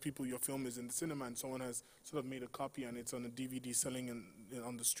examples of people, your film is in the cinema and someone has sort of made a copy and it's on a DVD selling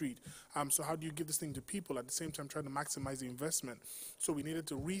on the street. So how do you give this thing to people at the same time trying to maximize the investment? So we needed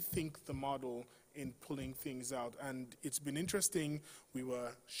to rethink the model in pulling things out, and it's been interesting. We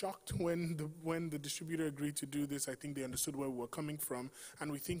were shocked when the distributor agreed to do this. I think they understood where we were coming from,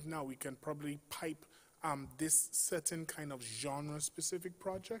 and we think now we can probably pipe this certain kind of genre-specific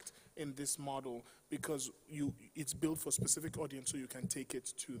project in this model, because it's built for a specific audience, so you can take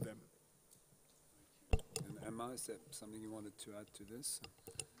it to them. And Emma, is there something you wanted to add to this?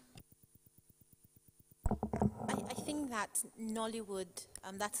 I think that Nollywood,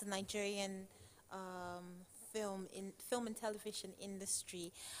 that's a Nigerian film and television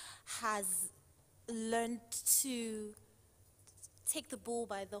industry, has learned to take the bull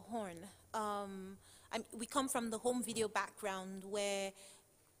by the horn. We come from the home video background where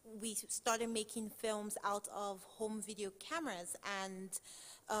we started making films out of home video cameras, and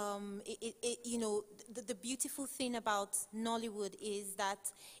you know, the beautiful thing about Nollywood is that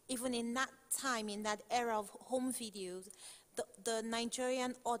even in that time, in that era of home videos, the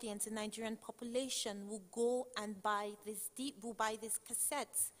Nigerian audience, the Nigerian population will go and buy these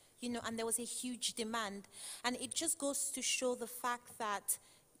cassettes, you know, and there was a huge demand. And it just goes to show the fact that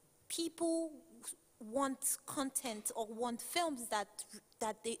people want content or want films that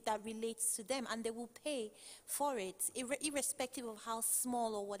relates to them, and they will pay for it, irrespective of how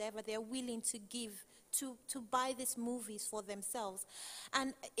small or whatever they're willing to give to buy these movies for themselves.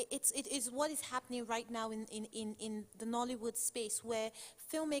 And it is what is happening right now in the Nollywood space, where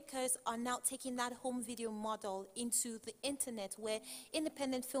filmmakers are now taking that home video model into the internet, where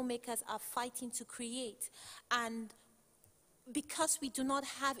independent filmmakers are fighting to create. And because we do not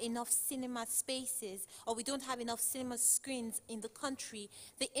have enough cinema spaces, or we don't have enough cinema screens in the country,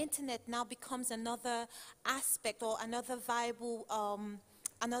 the internet now becomes another aspect or another viable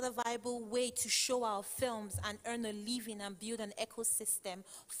way to show our films and earn a living and build an ecosystem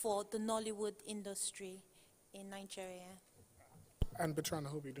for the Nollywood industry in Nigeria. And Bertrand,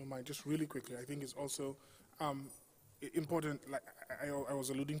 I hope you don't mind, just really quickly, I think it's also important, like I was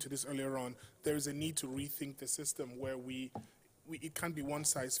alluding to this earlier on, there is a need to rethink the system where it can't be one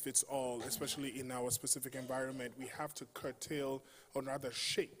size fits all, especially in our specific environment. We have to curtail, or rather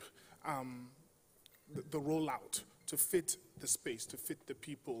shape, the rollout to fit the space, to fit the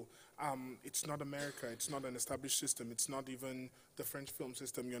people. It's not America, it's not an established system, it's not even the French film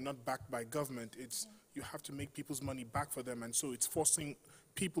system. You're not backed by government. You have to make people's money back for them, and so it's forcing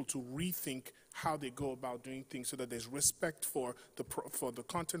people to rethink how they go about doing things, so that there's respect for the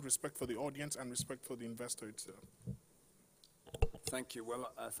content, respect for the audience, and respect for the investor itself. Thank you. Well,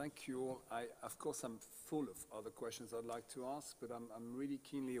 thank you all. Of course, I'm full of other questions I'd like to ask, but I'm really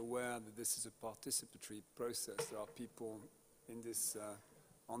keenly aware that this is a participatory process. There are people in this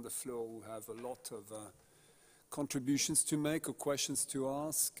on the floor who have a lot of contributions to make or questions to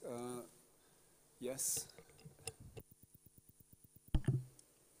ask. Yes.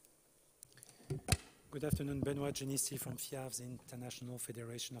 Good afternoon, Benoit Genissi from FIAV, the International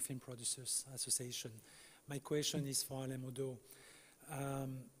Federation of Film Producers Association. My question is for Alain Modo,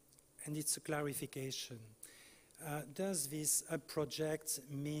 and it's a clarification. Does this project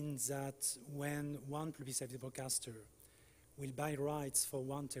mean that when one publicity broadcaster will buy rights for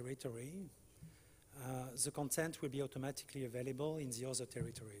one territory, the content will be automatically available in the other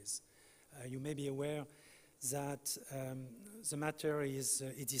territories. You may be aware that the matter is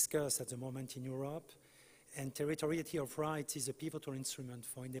discussed at the moment in Europe, and territoriality of rights is a pivotal instrument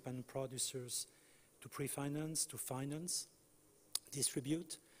for independent producers to pre-finance, to finance,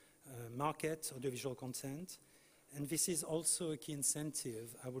 distribute, market audiovisual content. And this is also a key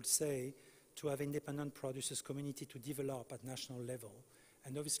incentive, I would say, to have independent producers community to develop at national level,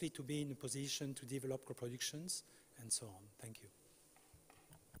 and obviously to be in a position to develop co-productions and so on. Thank you.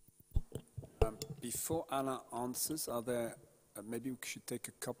 Before Alain answers, are there, maybe we should take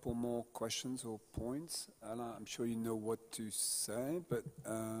a couple more questions or points. Alain, I'm sure you know what to say, but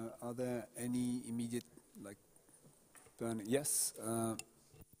are there any immediate, like, burning? Yes, from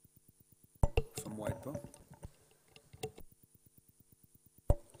WIPO.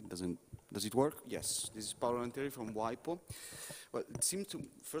 Does it work? Yes. This is Paolo Lanteri from WIPO. Well, it seemed to,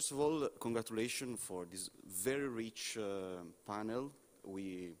 first of all, congratulations for this very rich panel.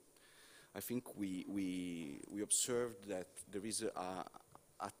 I think we observed that there is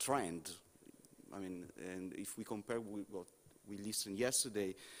a trend. I mean, and if we compare with what we listened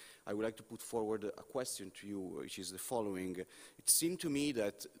yesterday, I would like to put forward a question to you, which is the following. It seemed to me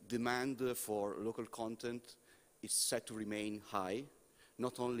that demand for local content is set to remain high,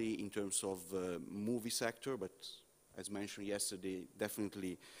 not only in terms of movie sector, but as mentioned yesterday,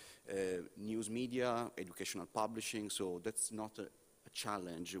 definitely news media, educational publishing, so that's not a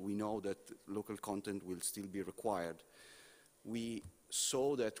challenge. We know that local content will still be required. We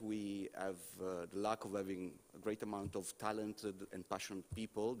saw that we have the lack of having a great amount of talented and passionate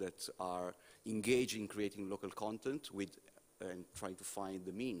people that are engaged in creating local content and trying to find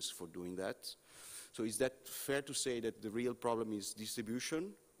the means for doing that. So is that fair to say that the real problem is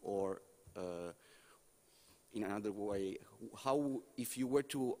distribution, or in another way, how, if you were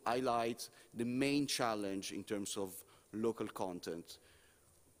to highlight the main challenge in terms of local content,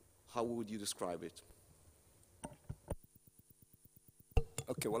 how would you describe it?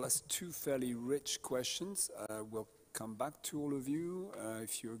 Okay, well, that's two fairly rich questions. We'll come back to all of you.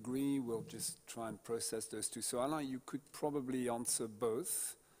 If you agree, we'll just try and process those two. So Alain, you could probably answer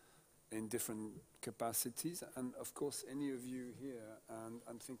both in different capacities, and of course any of you here, and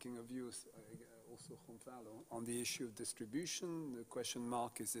I'm thinking of you also, Gonzalo, on the issue of distribution. The question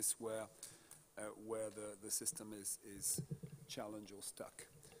mark is this where the system is challenged or stuck.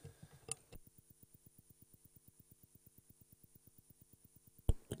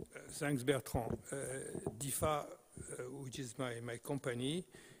 Thanks, Bertrand. DIFA, which is my company,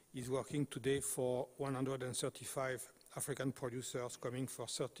 is working today for 135 African producers coming from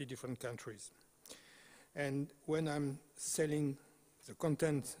 30 different countries. And when I'm selling the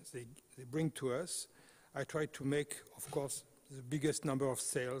content they bring to us, I try to make, of course, the biggest number of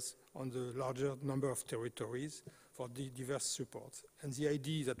sales on the larger number of territories for the diverse supports. And the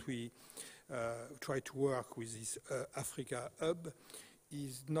idea that we try to work with this Africa hub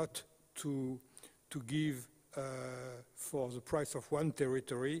is not to give for the price of one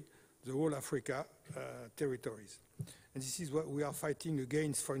territory the whole Africa territories. And this is what we are fighting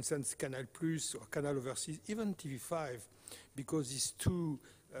against, for instance, Canal Plus or Canal Overseas, even TV5, because these two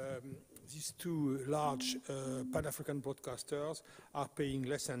large Pan-African broadcasters are paying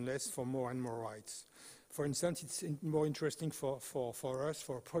less and less for more and more rights. For instance, it's more interesting for us,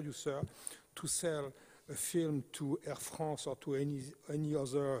 for a producer, to sell a film to Air France or to any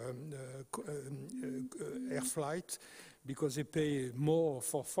other air flight, because they pay more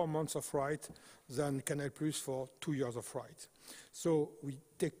for 4 months of right than Canal Plus for 2 years of right. So we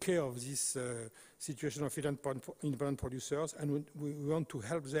take care of this situation of independent producers, and we want to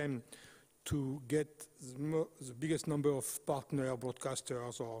help them to get the biggest number of partner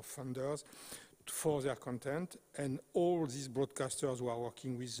broadcasters or funders for their content. And all these broadcasters who are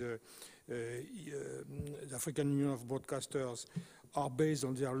working with the African Union of Broadcasters are based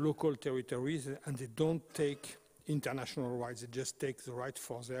on their local territories, and they don't take international rights. They just take the right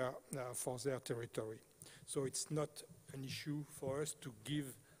for their territory. So it's not an issue for us to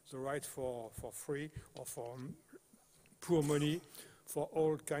give the right for free or for poor money for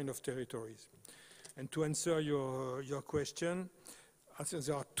all kind of territories. And to answer your question, I think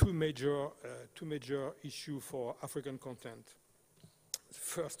there are two major issues for African content. The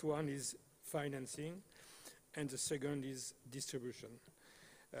first one is financing, and the second is distribution.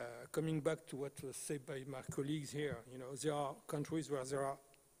 Coming back to what was said by my colleagues here, there are countries where there are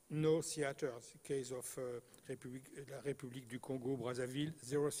no theaters. The case of La République du Congo, Brazzaville,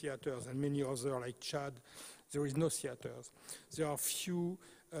 0 theaters, and many others like Chad, there is no theaters. There are few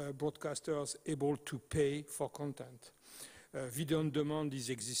broadcasters able to pay for content. Video on demand is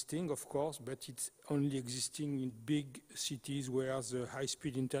existing, of course, but it's only existing in big cities where the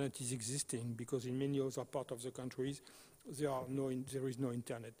high-speed internet is existing, because in many other parts of the countries, there is no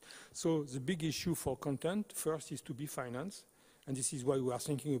internet. So the big issue for content, first, is to be financed, and this is why we are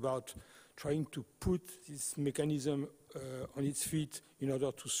thinking about trying to put this mechanism on its feet in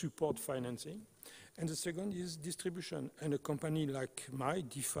order to support financing. And the second is distribution. And a company like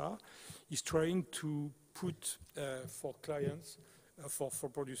DIFA, is trying to put for clients, for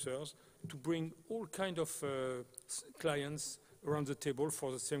producers, to bring all kind of clients around the table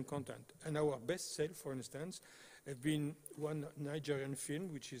for the same content. And our best sale, for instance, have been one Nigerian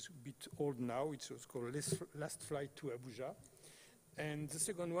film, which is a bit old now. It was called Last Flight to Abuja. And the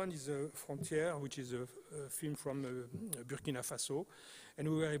second one is Frontier, which is a film from Burkina Faso. And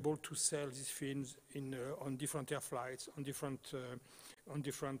we were able to sell these films on different air flights, on different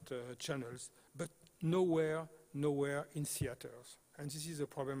channels, but nowhere in theaters. And this is a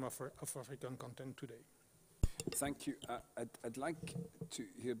problem of African content today. Thank you. I'd like to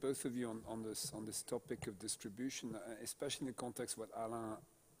hear both of you on this topic of distribution, especially in the context of what Alain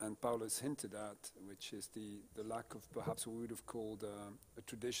and Paulus hinted at, which is the lack of perhaps what we would have called a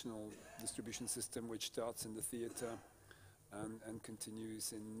traditional distribution system, which starts in the theater and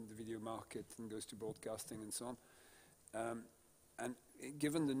continues in the video market and goes to broadcasting and so on. And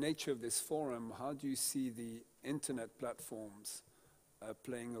given the nature of this forum, how do you see the internet platforms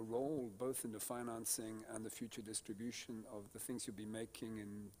playing a role both in the financing and the future distribution of the things you'll be making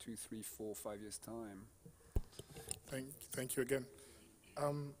in 2, 3, 4, 5 years' time? Thank you again.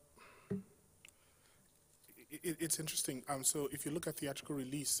 It's interesting. So if you look at theatrical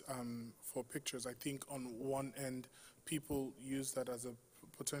release for pictures, I think on one end, people use that as a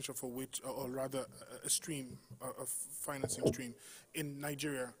potential for which, or rather a stream, a financing stream. In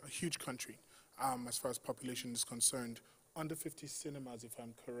Nigeria, a huge country, as far as population is concerned, under 50 cinemas, if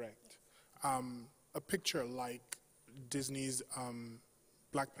I'm correct. A picture like Disney's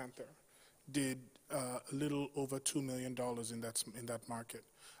Black Panther did a little over $2 million in that market.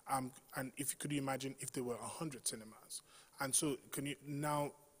 And could you imagine if there were 100 cinemas? And so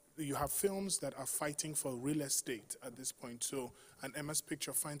now you have films that are fighting for real estate at this point. So an MS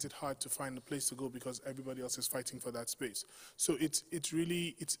Picture finds it hard to find a place to go because everybody else is fighting for that space. So it's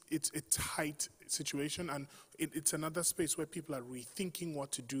really a tight situation, and it's another space where people are rethinking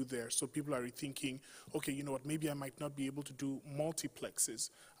what to do there. So people are rethinking, okay, you know what, maybe I might not be able to do multiplexes.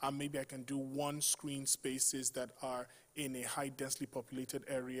 Maybe I can do one screen spaces that are in a high densely populated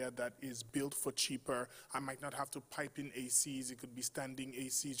area that is built for cheaper. I might not have to pipe in ACs, it could be standing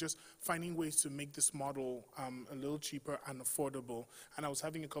ACs, just finding ways to make this model a little cheaper and affordable. And I was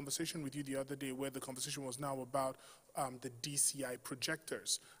having a conversation with you the other day where the conversation was now about the DCI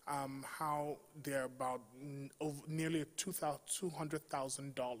projectors, how they're about nearly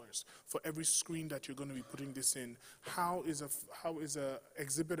 $200,000 for every screen that you're going to be putting this in. How is a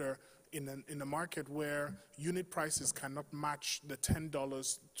exhibitor in a market where unit prices cannot match the $10,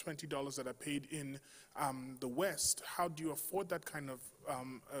 $20 that are paid in the West? How do you afford that kind of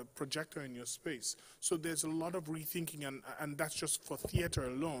projector in your space? So there's a lot of rethinking, and that's just for theater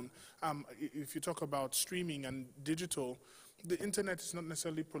alone. If you talk about streaming and digital, the internet is not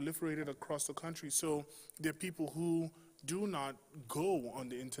necessarily proliferated across the country, so there are people who do not go on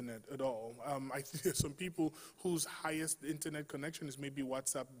the internet at all. I think there's some people whose highest internet connection is maybe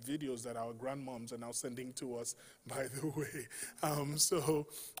WhatsApp videos that our grandmoms are now sending to us, by the way.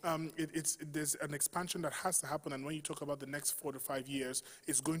 There's an expansion that has to happen, and when you talk about the next 4 to 5 years,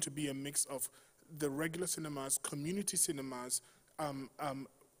 it's going to be a mix of the regular cinemas, community cinemas.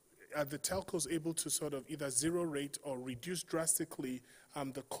 Are the telcos able to sort of either zero rate or reduce drastically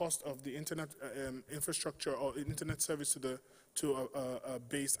the cost of the internet infrastructure or internet service to a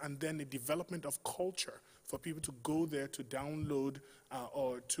base, and then the development of culture for people to go there to download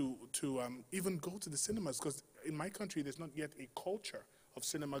or to even go to the cinemas? Because in my country, there's not yet a culture of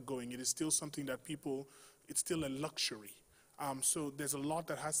cinema going. It is still something that it's still a luxury. So there's a lot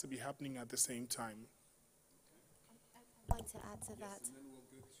that has to be happening at the same time. I'd like to add to that.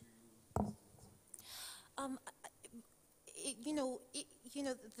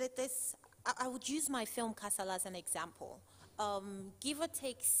 I would use my film Salle as an example. Give or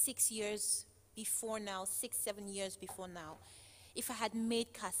take 6 years before now, 6, 7 years before now, if I had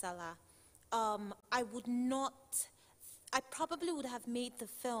made Salle, I probably would have made the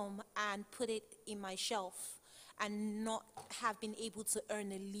film and put it in my shelf and not have been able to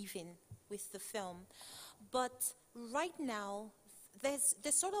earn a living with the film. But right now, there's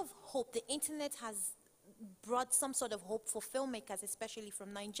sort of hope. The internet has brought some sort of hope for filmmakers, especially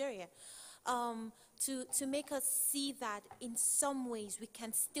from Nigeria. to make us see that in some ways we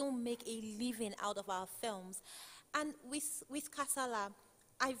can still make a living out of our films. And with Salle,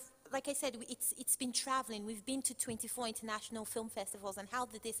 like I said, it's been traveling. We've been to 24 international film festivals. And how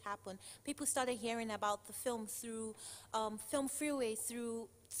did this happen? People started hearing about the film through Film Freeway, through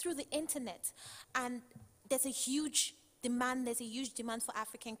the internet. And there's a huge demand for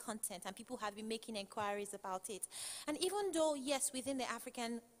African content, and people have been making inquiries about it. And even though, yes, within the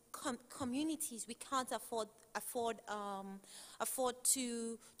African communities, we can't afford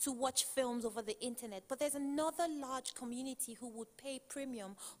to watch films over the internet, but there's another large community who would pay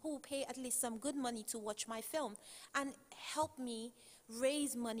premium, who will pay at least some good money to watch my film and help me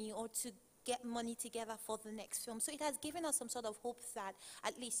raise money or to get money together for the next film. So it has given us some sort of hope that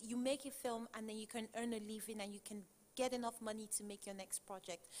at least you make a film and then you can earn a living and you can get enough money to make your next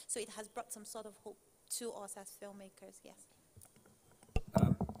project. So it has brought some sort of hope to us as filmmakers, yes.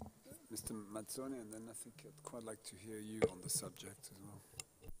 Mr. Mazzoni, and then I think I'd quite like to hear you on the subject as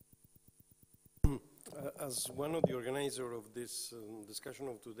well. As one of the organizers of this discussion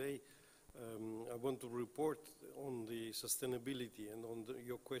of today, I want to report on the sustainability and on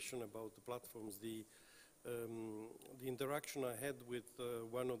your question about the platforms. The interaction I had with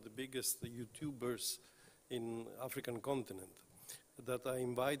one of the biggest YouTubers in African continent that I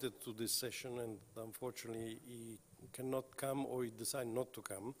invited to this session, and unfortunately he cannot come or he decided not to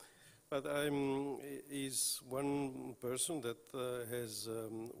come. But is one person that has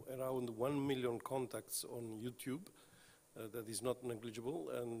around 1 million contacts on YouTube. That is not negligible,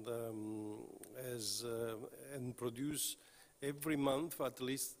 and and produce every month at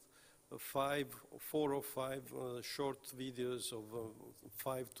least 4 or 5 short videos of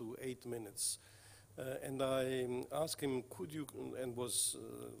 5 to 8 minutes. And I asked him, could you, and I was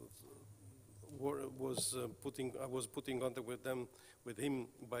putting contact with him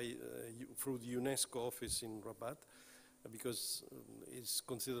through the UNESCO office in Rabat, because it's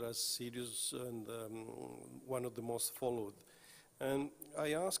considered as serious and one of the most followed. And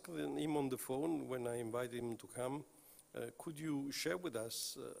I asked him on the phone when I invited him to come, could you share with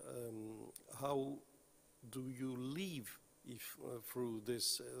us how do you live through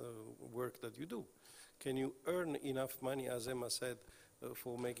this work that you do? Can you earn enough money, as Emma said,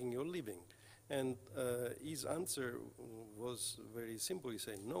 for making your living? And his answer was very simple. He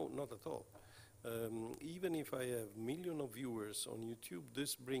said, no, not at all. Even if I have millions of viewers on YouTube,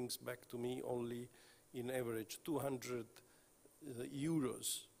 this brings back to me only, in average, 200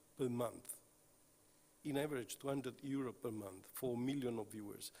 euros per month. In average, 200 euros per month for 1 million of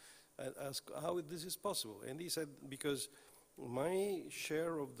viewers. I asked how this is possible, and he said, because my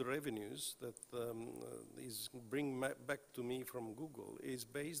share of the revenues that is bring back to me from Google is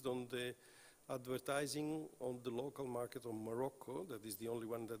based on the advertising on the local market of Morocco. That is the only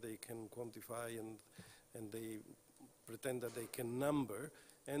one that they can quantify and they pretend that they can number,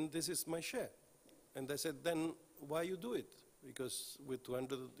 and this is my share. And I said, then why you do it? Because with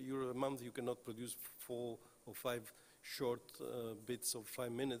 200 euro a month you cannot produce 4 or 5 short bits of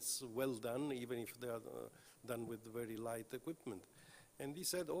 5 minutes, well done, even if they are done with very light equipment. And he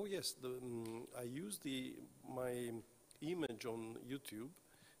said, oh yes, I use my image on YouTube,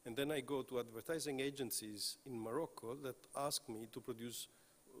 and then I go to advertising agencies in Morocco that ask me to produce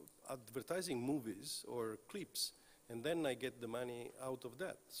advertising movies or clips, and then I get the money out of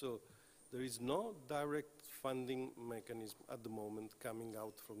that. So there is no direct funding mechanism at the moment coming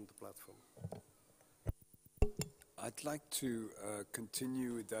out from the platform. I'd like to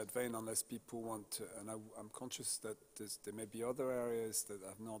continue with that vein unless people want to, and I'm conscious that there may be other areas that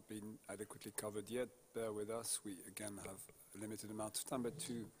have not been adequately covered yet. Bear with us. We, again, have a limited amount of time, but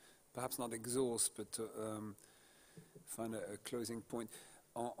to perhaps not exhaust, but to find a closing point.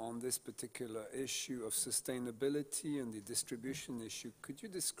 On this particular issue of sustainability and the distribution issue, could you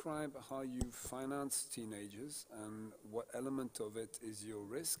describe how you finance teenagers and what element of it is your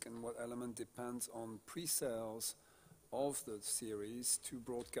risk and what element depends on pre-sales of the series to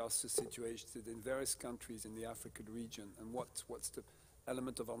broadcasters situated in various countries in the African region, and what's the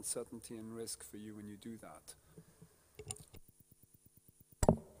element of uncertainty and risk for you when you do that?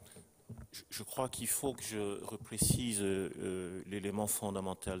 Je crois qu'il faut que je reprécise l'élément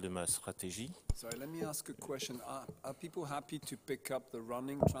fondamental de ma stratégie. Sorry, let me ask a question. Are people happy to pick up the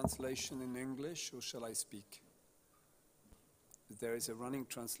running translation in English, or shall I speak? There is a running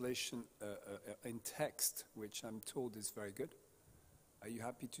translation in text, which I'm told is very good. Are you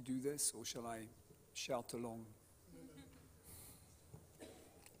happy to do this, or shall I shout along?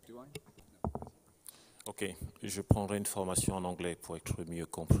 Do I? Ok, je prendrai une formation en anglais pour être mieux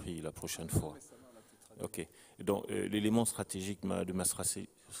compris la prochaine fois. Ok, donc l'élément stratégique de ma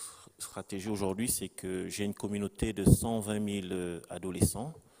stratégie aujourd'hui, c'est que j'ai une communauté de 120 000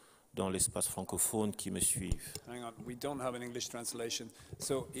 adolescents dans l'espace francophone qui me suivent. Hang on, we don't have an English translation.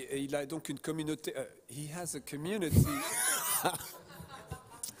 So, il a donc une communauté. He has a community.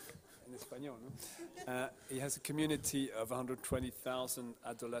 En espagnol, non? He has a community of 120,000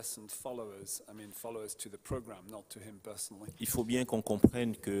 adolescent followers. I mean, followers to the program, not to him personally. Il faut bien qu'on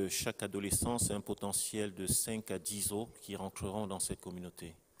comprenne que chaque adolescent, c'est un potentiel de 5 à 10 autres qui rentreront dans cette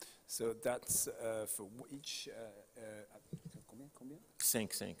communauté. So that's for each. Combien?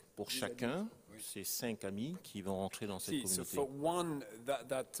 5. Pour chacun, c'est 5 amis qui vont rentrer dans cette So communauté. for one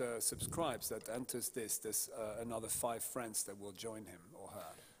that subscribes, that enters this, there's another 5 friends that will join him or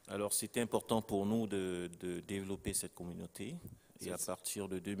her. Alors, c'était important pour nous de développer cette communauté. Et à partir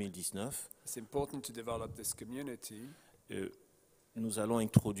de 2019, It's important to develop this community. nous allons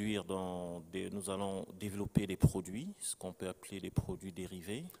nous allons développer des produits, ce qu'on peut appeler des produits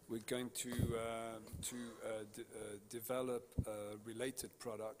dérivés. We're going to develop related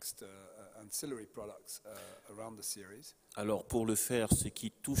products, ancillary products around the series. Alors, pour le faire, ce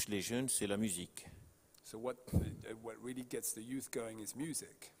qui touche les jeunes, c'est la musique. So what really gets the youth going is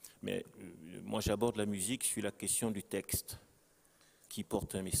music. Mais moi, j'aborde la musique sur la question du texte qui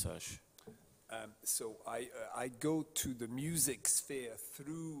porte un message. So I go to the music sphere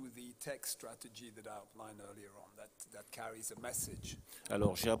through the text strategy that I outlined earlier on, that carries a message.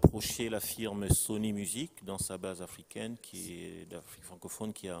 Alors, j'ai approché la firme Sony Music dans sa base africaine, qui est d'Afrique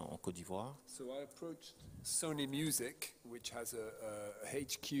francophone, qui est en Côte d'Ivoire. So I approached Sony Music, which has a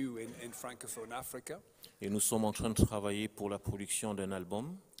HQ in Francophone Africa. Et nous sommes en train de travailler pour la production d'un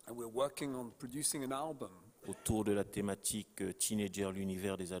album And we're working on producing an album autour de la thématique Teenager,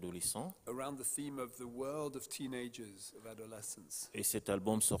 l'univers des adolescents. around the theme of the world of teenagers, of adolescence. Et cet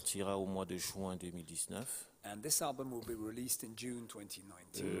album sortira au mois de juin 2019, And this album will be released in June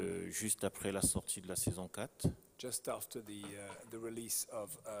 2019, juste après la sortie de la saison 4. just after the release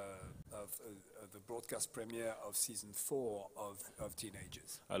of the broadcast premiere of season 4 of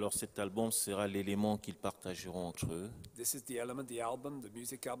Teenagers. Alors cet album sera l'élément qu'ils partageront entre eux. This is the element, the album, the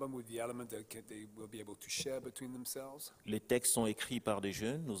music album, with the element that they will be able to share between themselves. Les textes sont écrits par des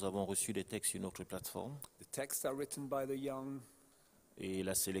jeunes. Nous avons reçu des textes sur notre plateforme. The texts are written by the young. Et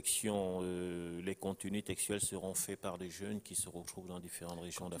la sélection, les contenus textuels seront faits par des jeunes qui se retrouvent dans différentes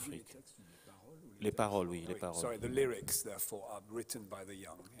régions d'Afrique. Les paroles, oui, les paroles. Sorry, the lyrics, therefore, are written by the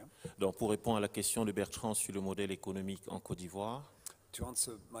young. Yeah? Donc, pour répondre à la question de Bertrand sur le modèle économique en Côte d'Ivoire, To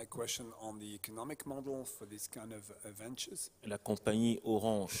answer my question on the economic model for this kind of ventures, la compagnie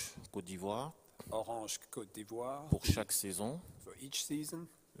Orange Côte d'Ivoire, Orange Côte d'Ivoire, pour chaque saison, for each season,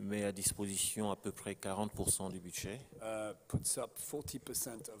 met à disposition à peu près 40% du budget. puts up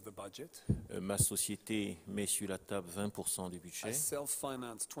 40% of the budget. Ma société met sur la table 20% du I budget.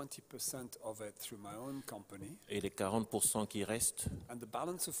 self-finance 20% of it through my own company, Et les 40% qui restent and the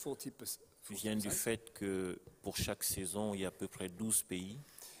balance of 40%. viennent du fait que pour chaque saison, il y a à peu près 12 pays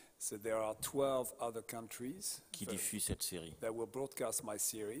So there are 12 other countries qui diffusent cette série. that will broadcast my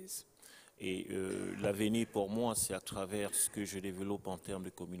series. Et l'avenir pour moi, c'est à travers ce que je développe en termes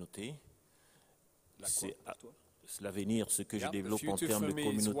de communauté. C'est l'avenir, ce que je Yeah, the développe en future termes for de me is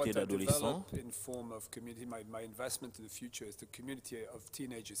what communauté I d'adolescents. develop in form of community. My investment in the future is the community of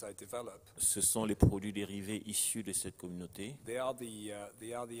teenagers I develop. Ce sont les produits dérivés issus de cette communauté They are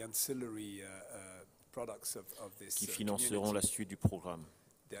the ancillary products of this qui financeront la suite du programme.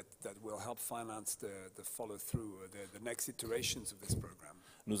 that will help finance the follow-through, the next iterations of this program.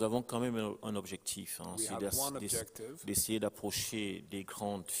 Nous avons quand même un objectif, hein, We c'est have one objective. d'essayer d'approcher des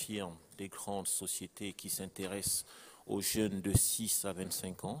grandes firmes, des grandes sociétés qui s'intéressent aux jeunes de 6 à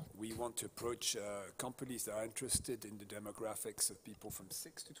 25 ans. We want to approach companies that are interested in the demographics of people from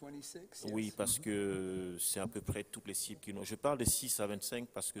 6 to 26. Oui, yes? parce que c'est à peu près toutes les cibles qui nous... Je parle de 6 à 25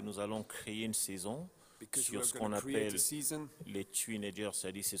 parce que nous allons créer une saison Because sur we're ce going qu'on to create appelle a season. les teenagers,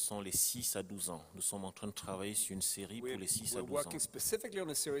 c'est-à-dire ce sont les 6 à 12 ans. Nous sommes en train de travailler sur une série pour les 6 à We're 12 ans. working specifically on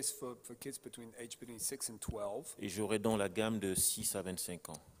a series for kids between 6 and 12. Et j'aurai donc la gamme de 6 à 25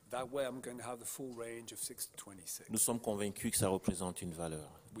 ans. That way I'm going to have the full range of 6 to 26. Nous sommes convaincus que ça représente une valeur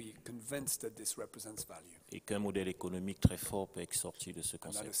We're convinced that this represents value. et qu'un modèle économique très fort peut être sorti de ce And that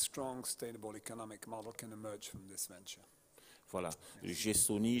a concept. strong, sustainable economic model can emerge from this venture. Voilà. J'ai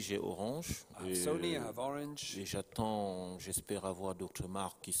Sony, j'ai Orange. I have Sony, I have Orange, Et j'attends, j'espère avoir d'autres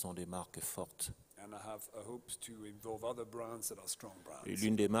marques qui sont des marques fortes. and I have hopes to involve other brands that are strong brands. Et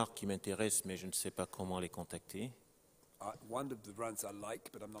l'une des marques qui m'intéresse, mais je ne sais pas comment les contacter, One of the brands I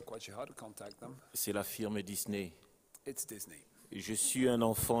like, but I'm not quite sure how to contact them, c'est la firme Disney. it's Disney. Je suis un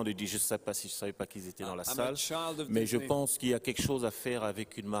enfant de Disney, je ne sais pas si je ne savais pas qu'ils étaient dans la salle, mais je pense qu'il y a quelque chose à faire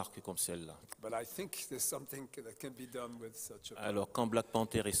avec une marque comme celle-là. Alors quand Black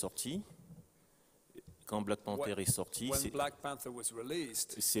Panther est sorti,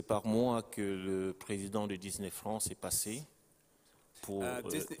 c'est par moi que le président de Disney France est passé pour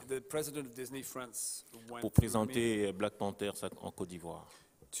présenter Black Panther en Côte d'Ivoire.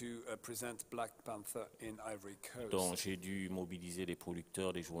 Donc j'ai dû mobiliser les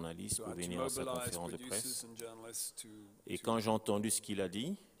producteurs, les journalistes pour venir à sa conférence de presse. Et quand j'ai entendu ce qu'il a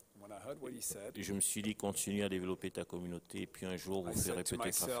dit, je me suis dit, continue à développer ta communauté et puis un jour vous ferez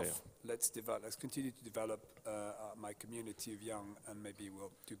peut-être affaire.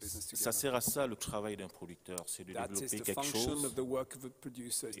 Ça sert à ça le travail d'un producteur, c'est de développer quelque chose.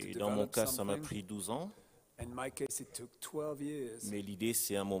 Et dans mon cas, ça m'a pris 12 ans. Mais l'idée,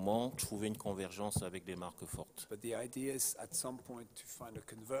 c'est à un moment trouver une convergence avec des marques fortes.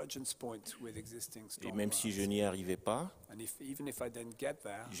 Et même si je n'y arrivais pas,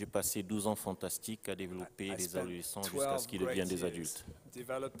 j'ai passé 12 ans fantastiques à développer les adolescents jusqu'à ce qu'ils deviennent des adultes.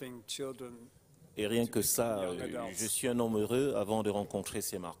 Et rien que ça, je suis un homme heureux avant de rencontrer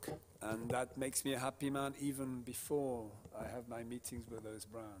ces marques.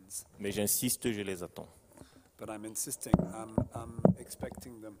 Mais j'insiste, je les attends. But I'm insisting, I'm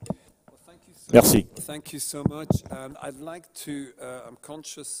expecting them. Well, Merci. Thank you so much. I'd like to, I'm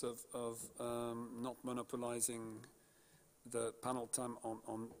conscious of not monopolizing the panel time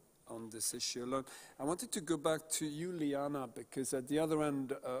on this issue alone. I wanted to go back to you, Liana, because at the other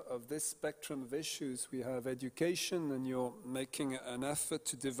end of this spectrum of issues, we have education, and you're making an effort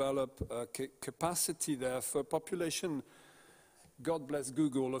to develop capacity there for a population, God bless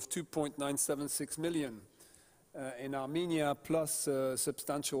Google, of 2.976 million. In Armenia, plus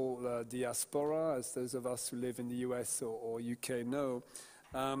substantial diaspora, as those of us who live in the US or UK know.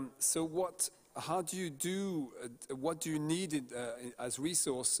 So how do you do, what do you need as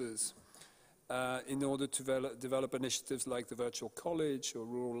resources in order to develop initiatives like the virtual college or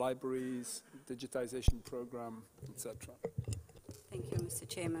rural libraries, digitization program, etc.? Thank you, Mr.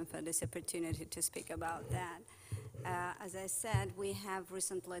 Chairman, for this opportunity to speak about that. As I said, we have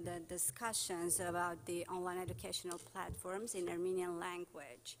recently the discussions about the online educational platforms in Armenian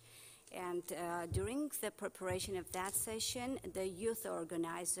language. And during the preparation of that session, the youth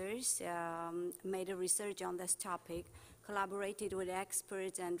organizers made a research on this topic, collaborated with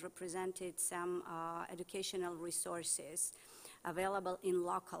experts, and represented some educational resources available in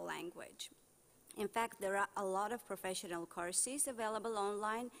local language. In fact, there are a lot of professional courses available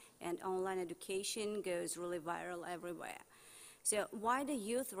online, and online education goes really viral everywhere. So why the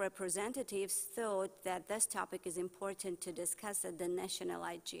youth representatives thought that this topic is important to discuss at the national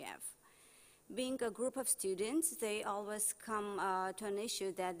IGF? Being a group of students, they always come to an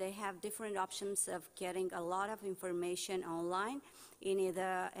issue that they have different options of getting a lot of information online in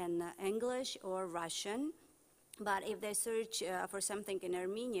either in English or Russian. But if they search for something in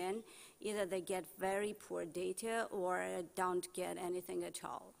Armenian, either they get very poor data or don't get anything at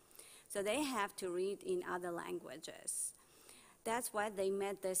all. So they have to read in other languages. That's why they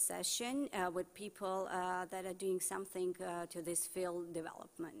made this session with people that are doing something to this field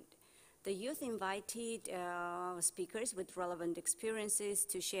development. The youth invited speakers with relevant experiences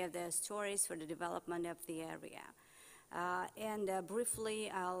to share their stories for the development of the area.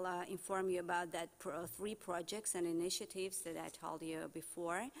 Briefly, I'll inform you about that three projects and initiatives that I told you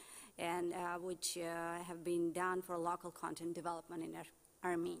before, and which have been done for local content development in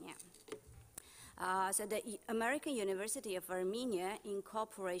Armenia. So the American University of Armenia, in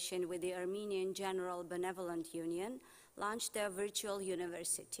cooperation with the Armenian General Benevolent Union, launched a virtual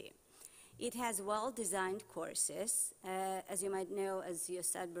university. It has well-designed courses. As you might know, as you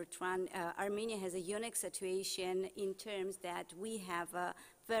said, Bertrand, Armenia has a unique situation in terms that we have a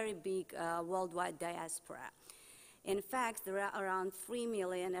very big worldwide diaspora. In fact, there are around 3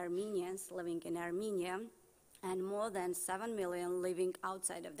 million Armenians living in Armenia and more than 7 million living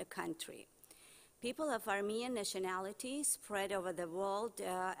outside of the country. People of Armenian nationality spread over the world,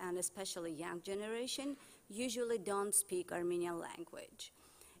 and especially young generation, usually don't speak Armenian language.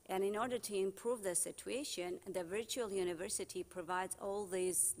 And in order to improve the situation, the virtual university provides all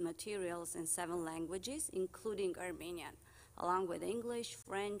these materials in 7 languages, including Armenian, along with English,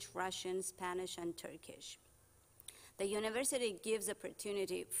 French, Russian, Spanish, and Turkish. The university gives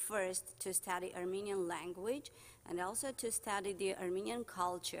opportunity first to study Armenian language and also to study the Armenian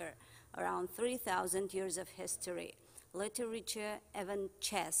culture, around 3,000 years of history, literature, even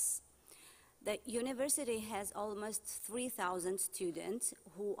chess. The university has almost 3,000 students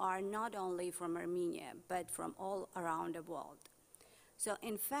who are not only from Armenia, but from all around the world. So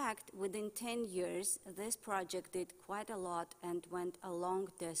in fact, within 10 years, this project did quite a lot and went a long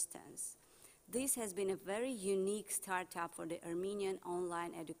distance. This has been a very unique startup for the Armenian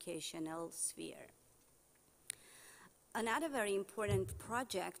online educational sphere. Another very important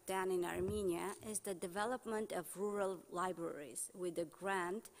project done in Armenia is the development of rural libraries with a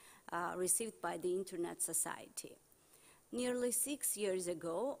grant received by the Internet Society. Nearly 6 years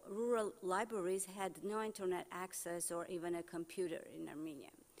ago, rural libraries had no internet access or even a computer in Armenia.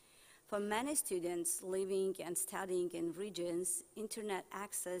 For many students living and studying in regions, internet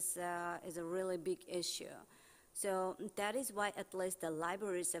access is a really big issue. So that is why at least the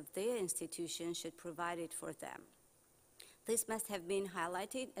libraries of their institution should provide it for them. This must have been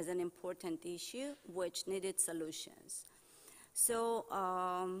highlighted as an important issue which needed solutions. So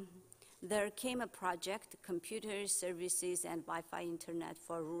there came a project, Computers, Services, and Wi-Fi Internet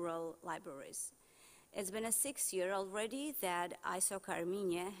for Rural Libraries. It's been a 6 year already that ISOC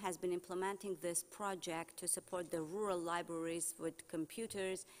Armenia has been implementing this project to support the rural libraries with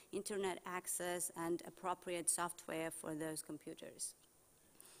computers, internet access, and appropriate software for those computers.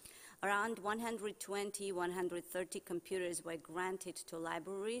 Around 120, 130 computers were granted to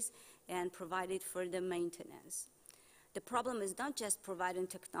libraries and provided for the maintenance. The problem is not just providing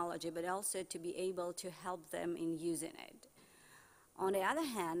technology, but also to be able to help them in using it. On the other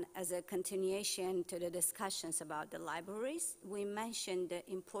hand, as a continuation to the discussions about the libraries, we mentioned the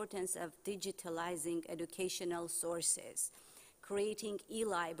importance of digitalizing educational sources, creating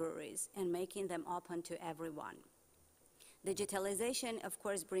e-libraries, and making them open to everyone. Digitalization, of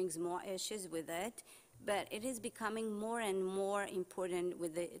course, brings more issues with it, but it is becoming more and more important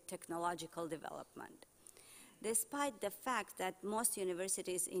with the technological development. Despite the fact that most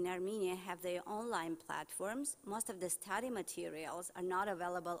universities in Armenia have their online platforms, most of the study materials are not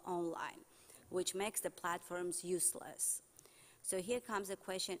available online, which makes the platforms useless. So here comes the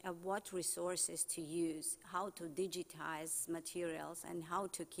question of what resources to use, how to digitize materials, and how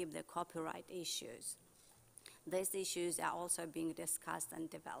to keep the copyright issues. These issues are also being discussed and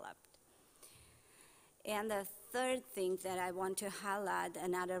developed. And the third thing that I want to highlight,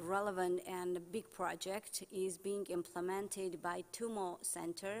 another relevant and big project, is being implemented by TUMO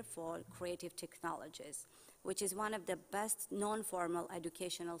Center for Creative Technologies, which is one of the best non-formal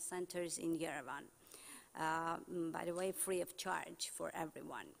educational centers in Yerevan. By the way, free of charge for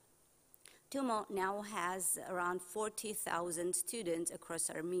everyone. TUMO now has around 40,000 students across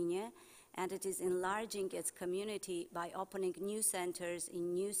Armenia, and it is enlarging its community by opening new centers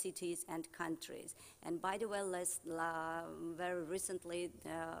in new cities and countries. And by the way, very recently,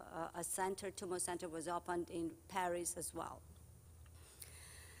 a center, TUMO Center, was opened in Paris as well.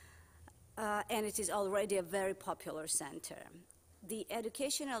 And it is already a very popular center. The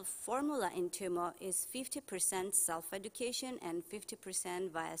educational formula in TUMO is 50% self-education and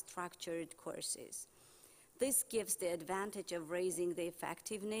 50% via structured courses. This gives the advantage of raising the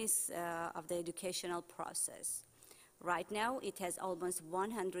effectiveness of the educational process. Right now, it has almost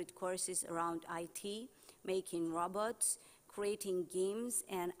 100 courses around IT, making robots, creating games,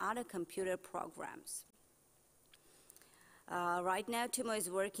 and other computer programs. Right now, TUMO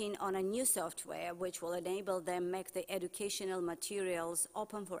is working on a new software which will enable them make the educational materials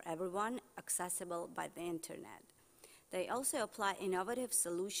open for everyone, accessible by the internet. They also apply innovative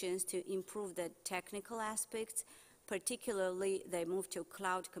solutions to improve the technical aspects. Particularly, they move to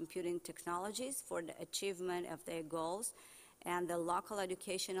cloud computing technologies for the achievement of their goals and the local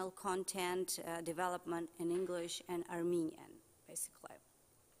educational content development in English and Armenian, basically.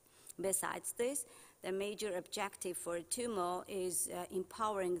 Besides this, the major objective for TUMO is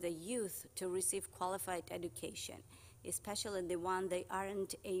empowering the youth to receive qualified education, especially the one they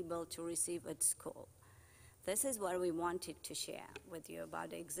aren't able to receive at school. This is what we wanted to share with you about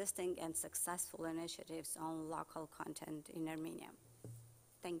the existing and successful initiatives on local content in Armenia.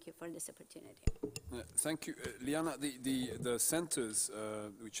 Thank you for this opportunity. Thank you. Liana, the centers,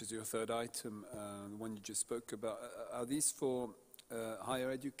 which is your third item, the one you just spoke about, are these for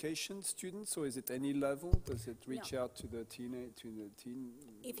higher education students, or is it any level? Does it reach out to the teen?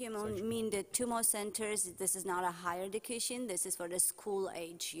 If you mean the TUMO centers, this is not a higher education, this is for the school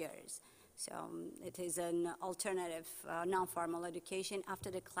age years. So it is an alternative non-formal education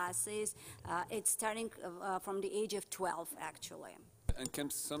after the classes. It's starting from the age of 12, actually. And can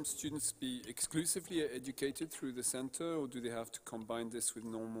some students be exclusively educated through the center, or do they have to combine this with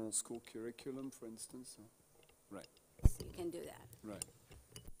normal school curriculum, for instance? Right. So you can do that. Right.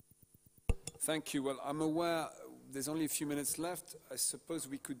 Thank you. Well, I'm aware there's only a few minutes left. I suppose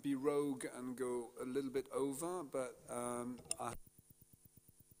we could be rogue and go a little bit over, but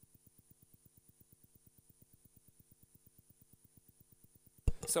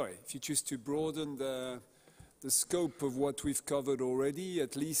sorry, if you choose to broaden the scope of what we've covered already,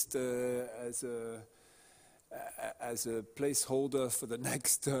 at least as a placeholder for the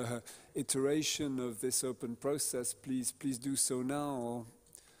next iteration of this open process, please do so now,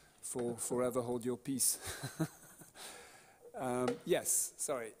 or forever hold your peace. Yes,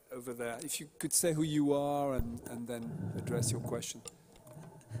 sorry, over there. If you could say who you are and then address your question.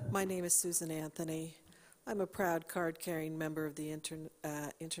 My name is Susan Anthony. I'm a proud card-carrying member of the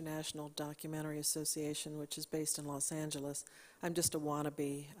International Documentary Association, which is based in Los Angeles. I'm just a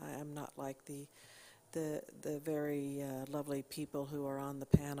wannabe. I'm not like the very lovely people who are on the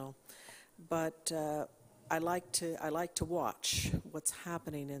panel. But I like to watch what's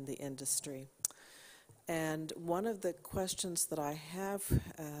happening in the industry. And one of the questions that I have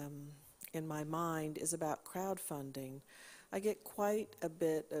in my mind is about crowdfunding. I get quite a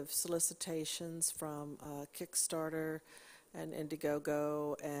bit of solicitations from Kickstarter and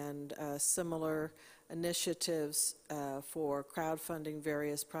Indiegogo and similar initiatives for crowdfunding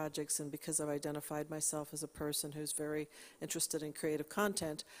various projects, and because I've identified myself as a person who's very interested in creative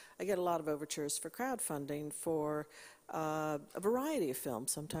content, I get a lot of overtures for crowdfunding for a variety of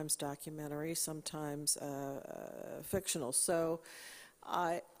films, sometimes documentary, sometimes fictional.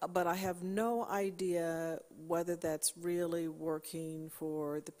 But I have no idea whether that's really working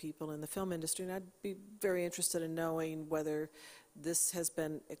for the people in the film industry, and I'd be very interested in knowing whether this has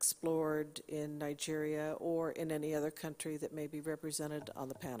been explored in Nigeria or in any other country that may be represented on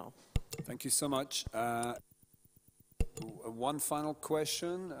the panel. Thank you so much. One final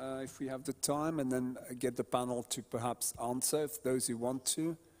question, if we have the time, and then get the panel to perhaps answer, if those who want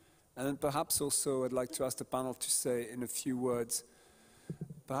to. And then perhaps also I'd like to ask the panel to say in a few words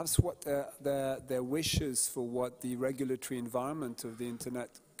perhaps what their wishes for what the regulatory environment of the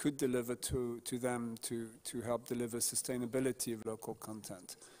internet could deliver to them to help deliver sustainability of local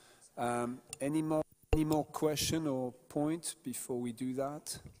content. Any more question or point before we do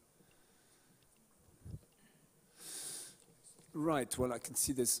that? Right, well, I can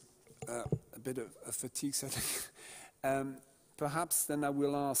see there's a bit of a fatigue setting. Perhaps then I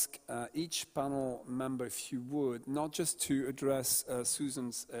will ask each panel member, if you would, not just to address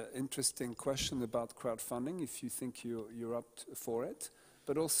Susan's interesting question about crowdfunding, if you think you're up for it,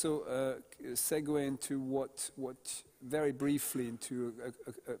 but also segue into what very briefly into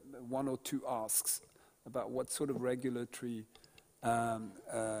one or two asks about what sort of regulatory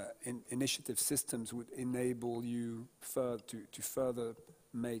initiative systems would enable you to further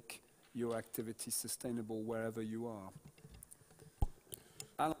make your activity sustainable wherever you are.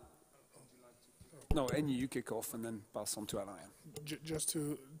 Alain. No, Annie, you kick off and then pass on to Alain. Just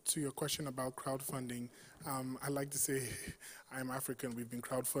to your question about crowdfunding, I like to say I'm African. We've been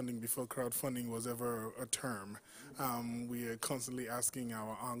crowdfunding before crowdfunding was ever a term. We are constantly asking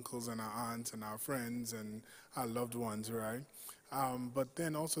our uncles and our aunts and our friends and our loved ones, right? But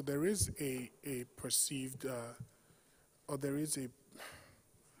then also there is a perceived, or there is a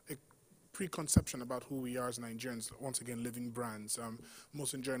preconception about who we are as Nigerians, once again, living brands.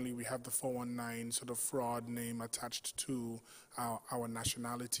 Most generally, we have the 419 sort of fraud name attached to our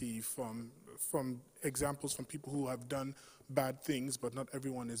nationality from examples from people who have done bad things, but not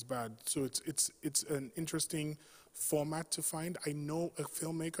everyone is bad. So it's an interesting format to find. I know a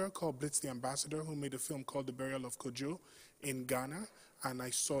filmmaker called Blitz the Ambassador who made a film called The Burial of Kojo in Ghana, and I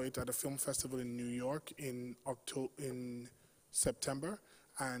saw it at a film festival in New York in September.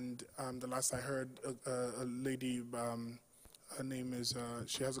 And the last I heard, a lady, her name is,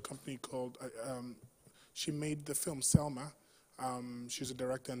 she has a company called, she made the film Selma. She's a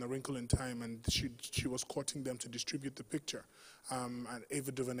director in A Wrinkle in Time, and she was courting them to distribute the picture. And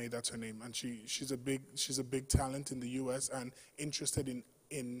Ava DuVernay, that's her name, and she's a big talent in the U.S. and interested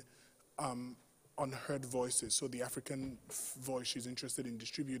in unheard voices. So the African voice she's interested in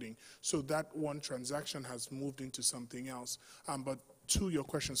distributing. So that one transaction has moved into something else. But to your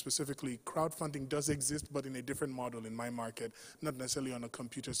question specifically, crowdfunding does exist, but in a different model in my market, not necessarily on a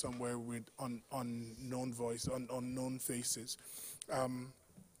computer somewhere with unknown voice, unknown faces. One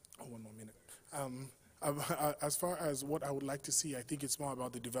more minute. As far as what I would like to see, I think it's more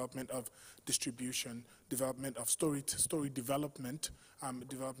about the development of distribution, development of story development,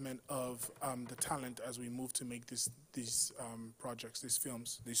 development of the talent as we move to make these projects, these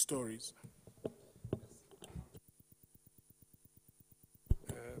films, these stories.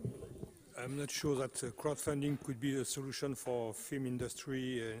 I'm not sure that crowdfunding could be a solution for film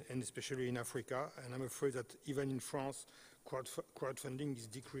industry, and especially in Africa. And I'm afraid that even in France, crowdfunding is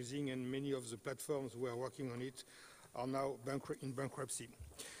decreasing, and many of the platforms who are working on it are now in bankruptcy.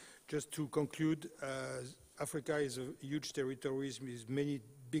 Just to conclude, Africa is a huge territory with many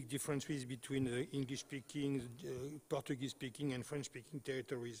big differences between English-speaking, Portuguese-speaking, and French-speaking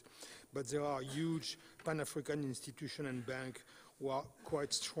territories. But there are huge Pan-African institutions and banks who are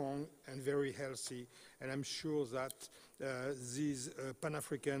quite strong and very healthy. And I'm sure that these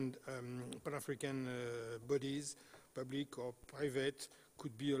Pan-African bodies, public or private,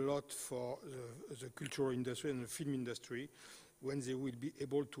 could be a lot for the cultural industry and the film industry when they will be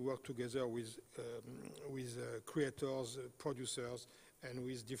able to work together with creators, producers, and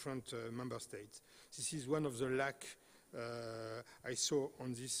with different member states. This is one of the lack I saw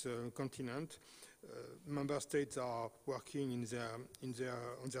on this continent. Member states are working on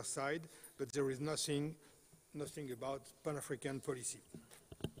their side, but there is nothing about Pan-African policy.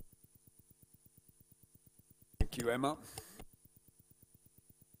 Thank you, Emma.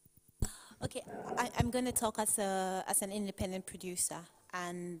 Okay, I'm going to talk as an independent producer,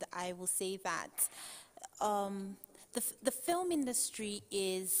 and I will say that the film industry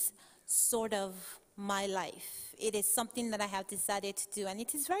is sort of my life. It is something that I have decided to do, and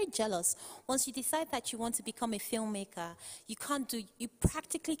it is very jealous. Once you decide that you want to become a filmmaker, you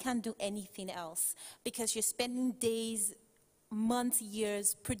practically can't do anything else because you're spending days, months,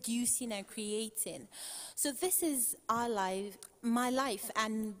 years producing and creating. So this is our life, my life,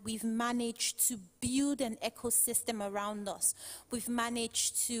 and we've managed to build an ecosystem around us. We've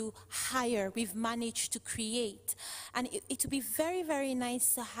managed to hire, we've managed to create. And it would be very, very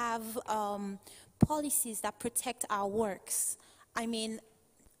nice to have policies that protect our works. I mean,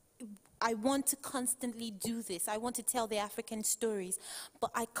 I want to constantly do this. I want to tell the African stories,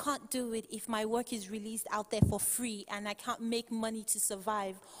 but I can't do it if my work is released out there for free and I can't make money to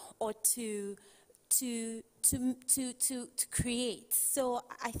survive or to create. So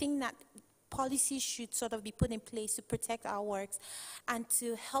I think that policies should sort of be put in place to protect our works and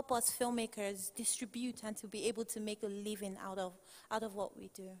to help us filmmakers distribute and to be able to make a living out of what we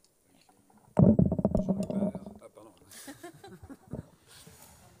do.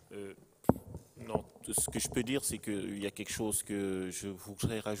 Non, ce que je peux dire, c'est qu'il y a quelque chose que je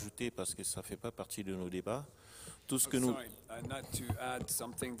voudrais rajouter parce que ça ne fait pas partie de nos débats. Tout ce que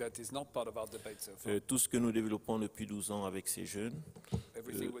nous développons depuis 12 ans avec ces jeunes,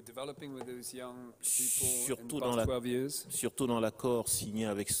 surtout dans l'accord signé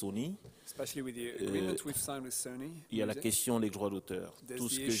avec Sony, il y a la question des droits d'auteur. Tout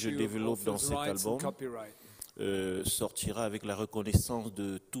ce que je développe dans cet album sortira avec la reconnaissance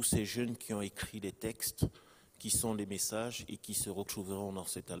de tous ces jeunes qui ont écrit des textes, qui sont des messages et qui se retrouveront dans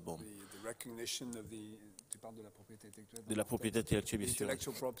cet album. De la propriété intellectuelle, bien sûr.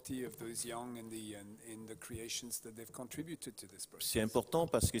 C'est important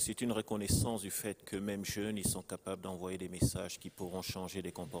parce que c'est une reconnaissance du fait que même jeunes, ils sont capables d'envoyer des messages qui pourront changer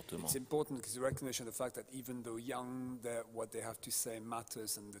les comportements. It's important because the recognition of the fact that even though young, what they have to say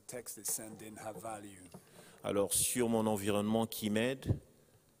matters and the text they send in have value. Alors, sur mon environnement qui m'aide,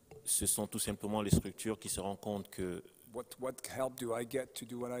 ce sont tout simplement les structures qui se rendent compte que What help do I get to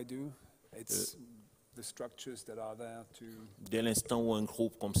do what I do? It's the structures that are there to... Dès l'instant où un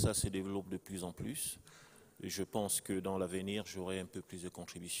groupe comme ça se développe de plus en plus, je pense que dans l'avenir, j'aurai un peu plus de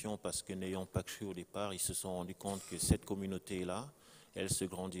contributions parce que n'ayant pas cru au départ, ils se sont rendus compte que cette communauté-là, elle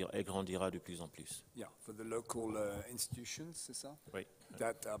grandira de plus en plus. Yeah, for the local institutions, c'est ça? Oui.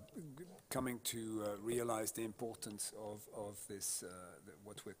 That are coming to realize the importance of this,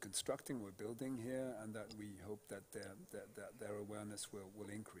 what we're constructing, we're building here, and that we hope that their awareness will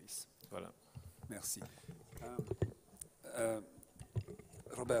increase. Voilà. Merci.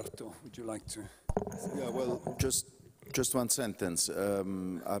 Roberto, would you like to? Yeah, well, just one sentence.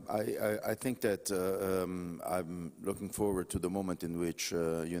 I think that I'm looking forward to the moment in which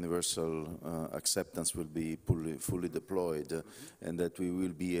universal acceptance will be fully deployed, and that we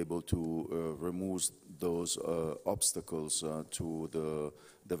will be able to remove those obstacles to the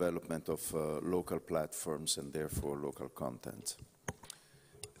development of local platforms and therefore local content.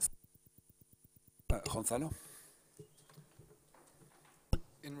 Gonzalo?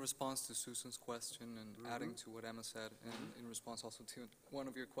 In response to Susan's question and adding to what Emma said, and in response also to one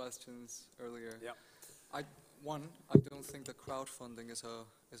of your questions earlier, I don't think that crowdfunding is a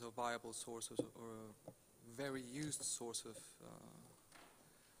viable source or a very used source of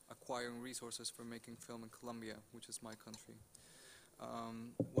acquiring resources for making film in Colombia, which is my country.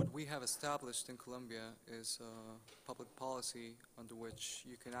 What we have established in Colombia is public policy under which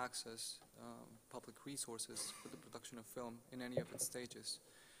you can access public resources for the production of film in any of its stages.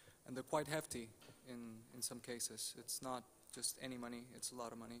 And they're quite hefty in some cases. It's not just any money, it's a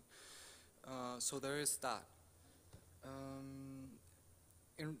lot of money. So there is that.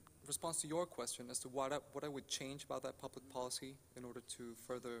 response to your question as to what I would change about that public policy in order to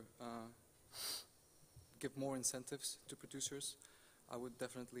further give more incentives to producers, I would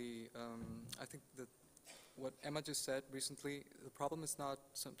definitely, I think that what Emma just said recently, the problem is not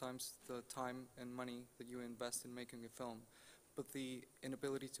sometimes the time and money that you invest in making a film, but the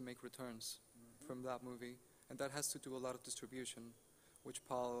inability to make returns from that movie. And that has to do a lot of distribution, which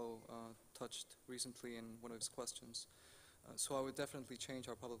Paulo touched recently in one of his questions. So I would definitely change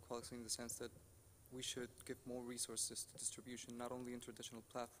our public policy in the sense that we should give more resources to distribution, not only in traditional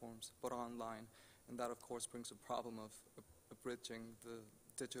platforms, but online. And that, of course, brings a problem of bridging the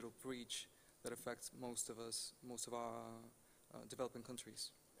digital breach that affects most of our developing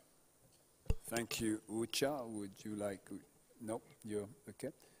countries. Thank you. Ucha, would you like? No, you're okay.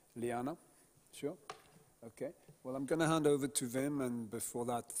 Liana, sure. Okay. Well, I'm going to hand over to Wim, and before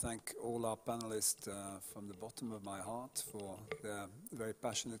that, thank all our panelists from the bottom of my heart for their very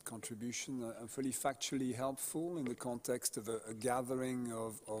passionate contribution and fully factually helpful in the context of a gathering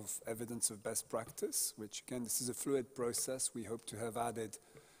of evidence of best practice, which, again, this is a fluid process. We hope to have added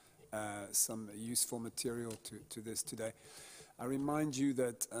some useful material to this today. I remind you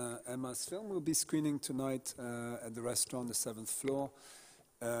that Emma's film will be screening tonight at the restaurant, the 7th floor.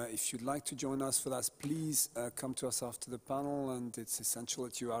 If you'd like to join us for that, please come to us after the panel, and it's essential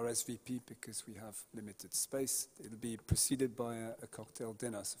that you RSVP because we have limited space. It'll be preceded by a cocktail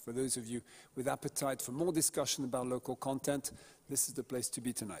dinner. So for those of you with appetite for more discussion about local content, this is the place to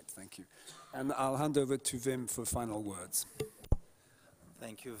be tonight. Thank you. And I'll hand over to Wim for final words.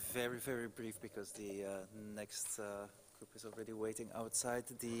 Thank you. Very, very brief because the next group is already waiting outside.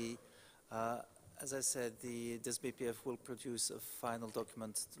 As I said, this BPF will produce a final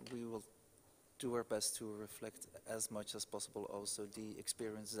document. We will do our best to reflect as much as possible also the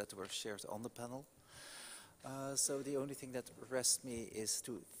experiences that were shared on the panel. So the only thing that rests me is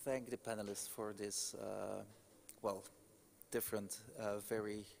to thank the panelists for this,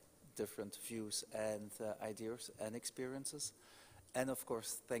 very different views and ideas and experiences. And of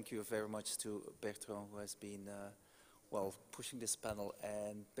course, thank you very much to Bertrand, who has been pushing this panel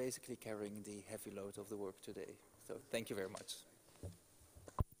and basically carrying the heavy load of the work today. So thank you very much.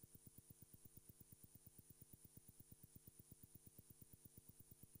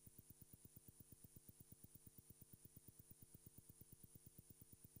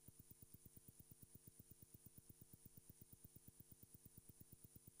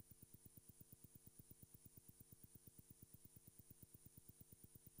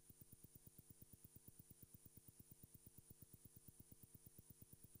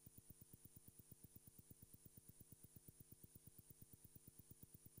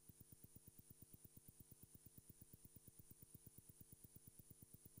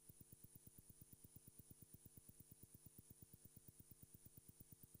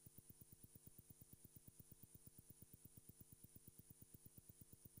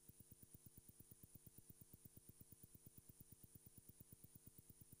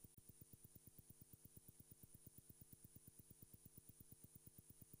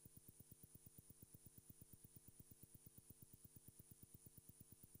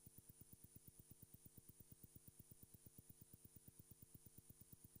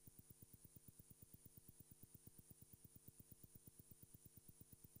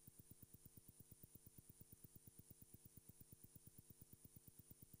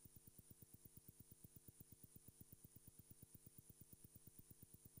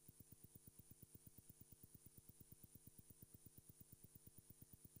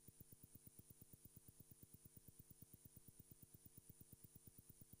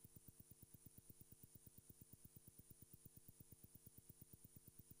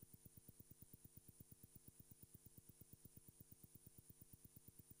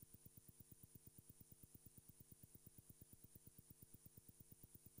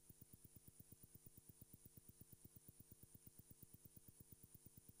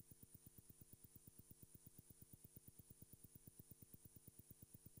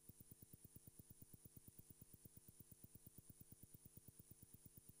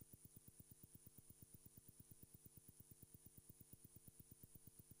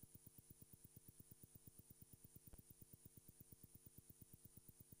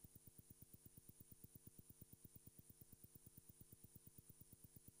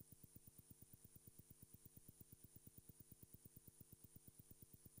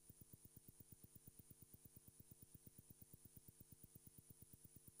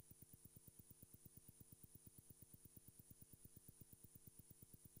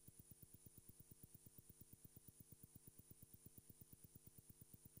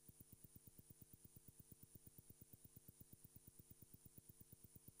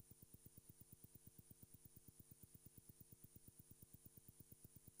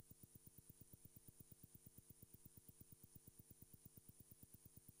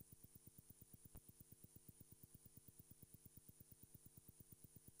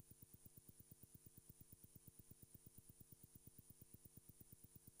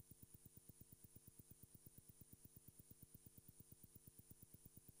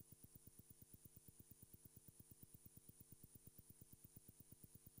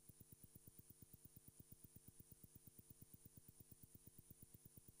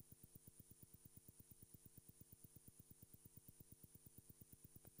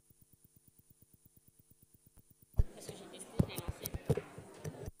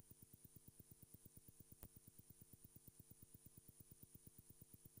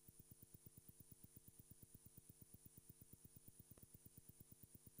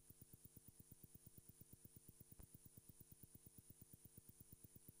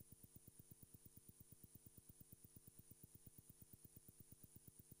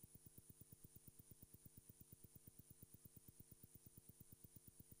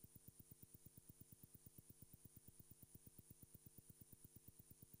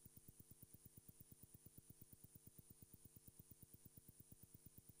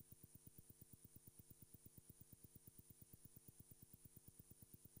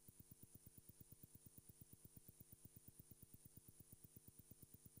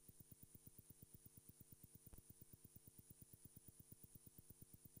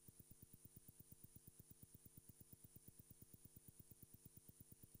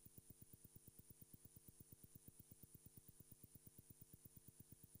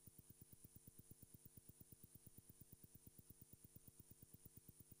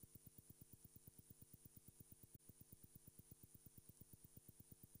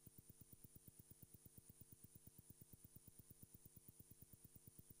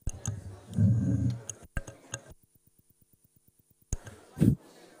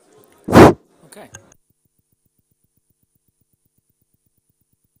 Okay.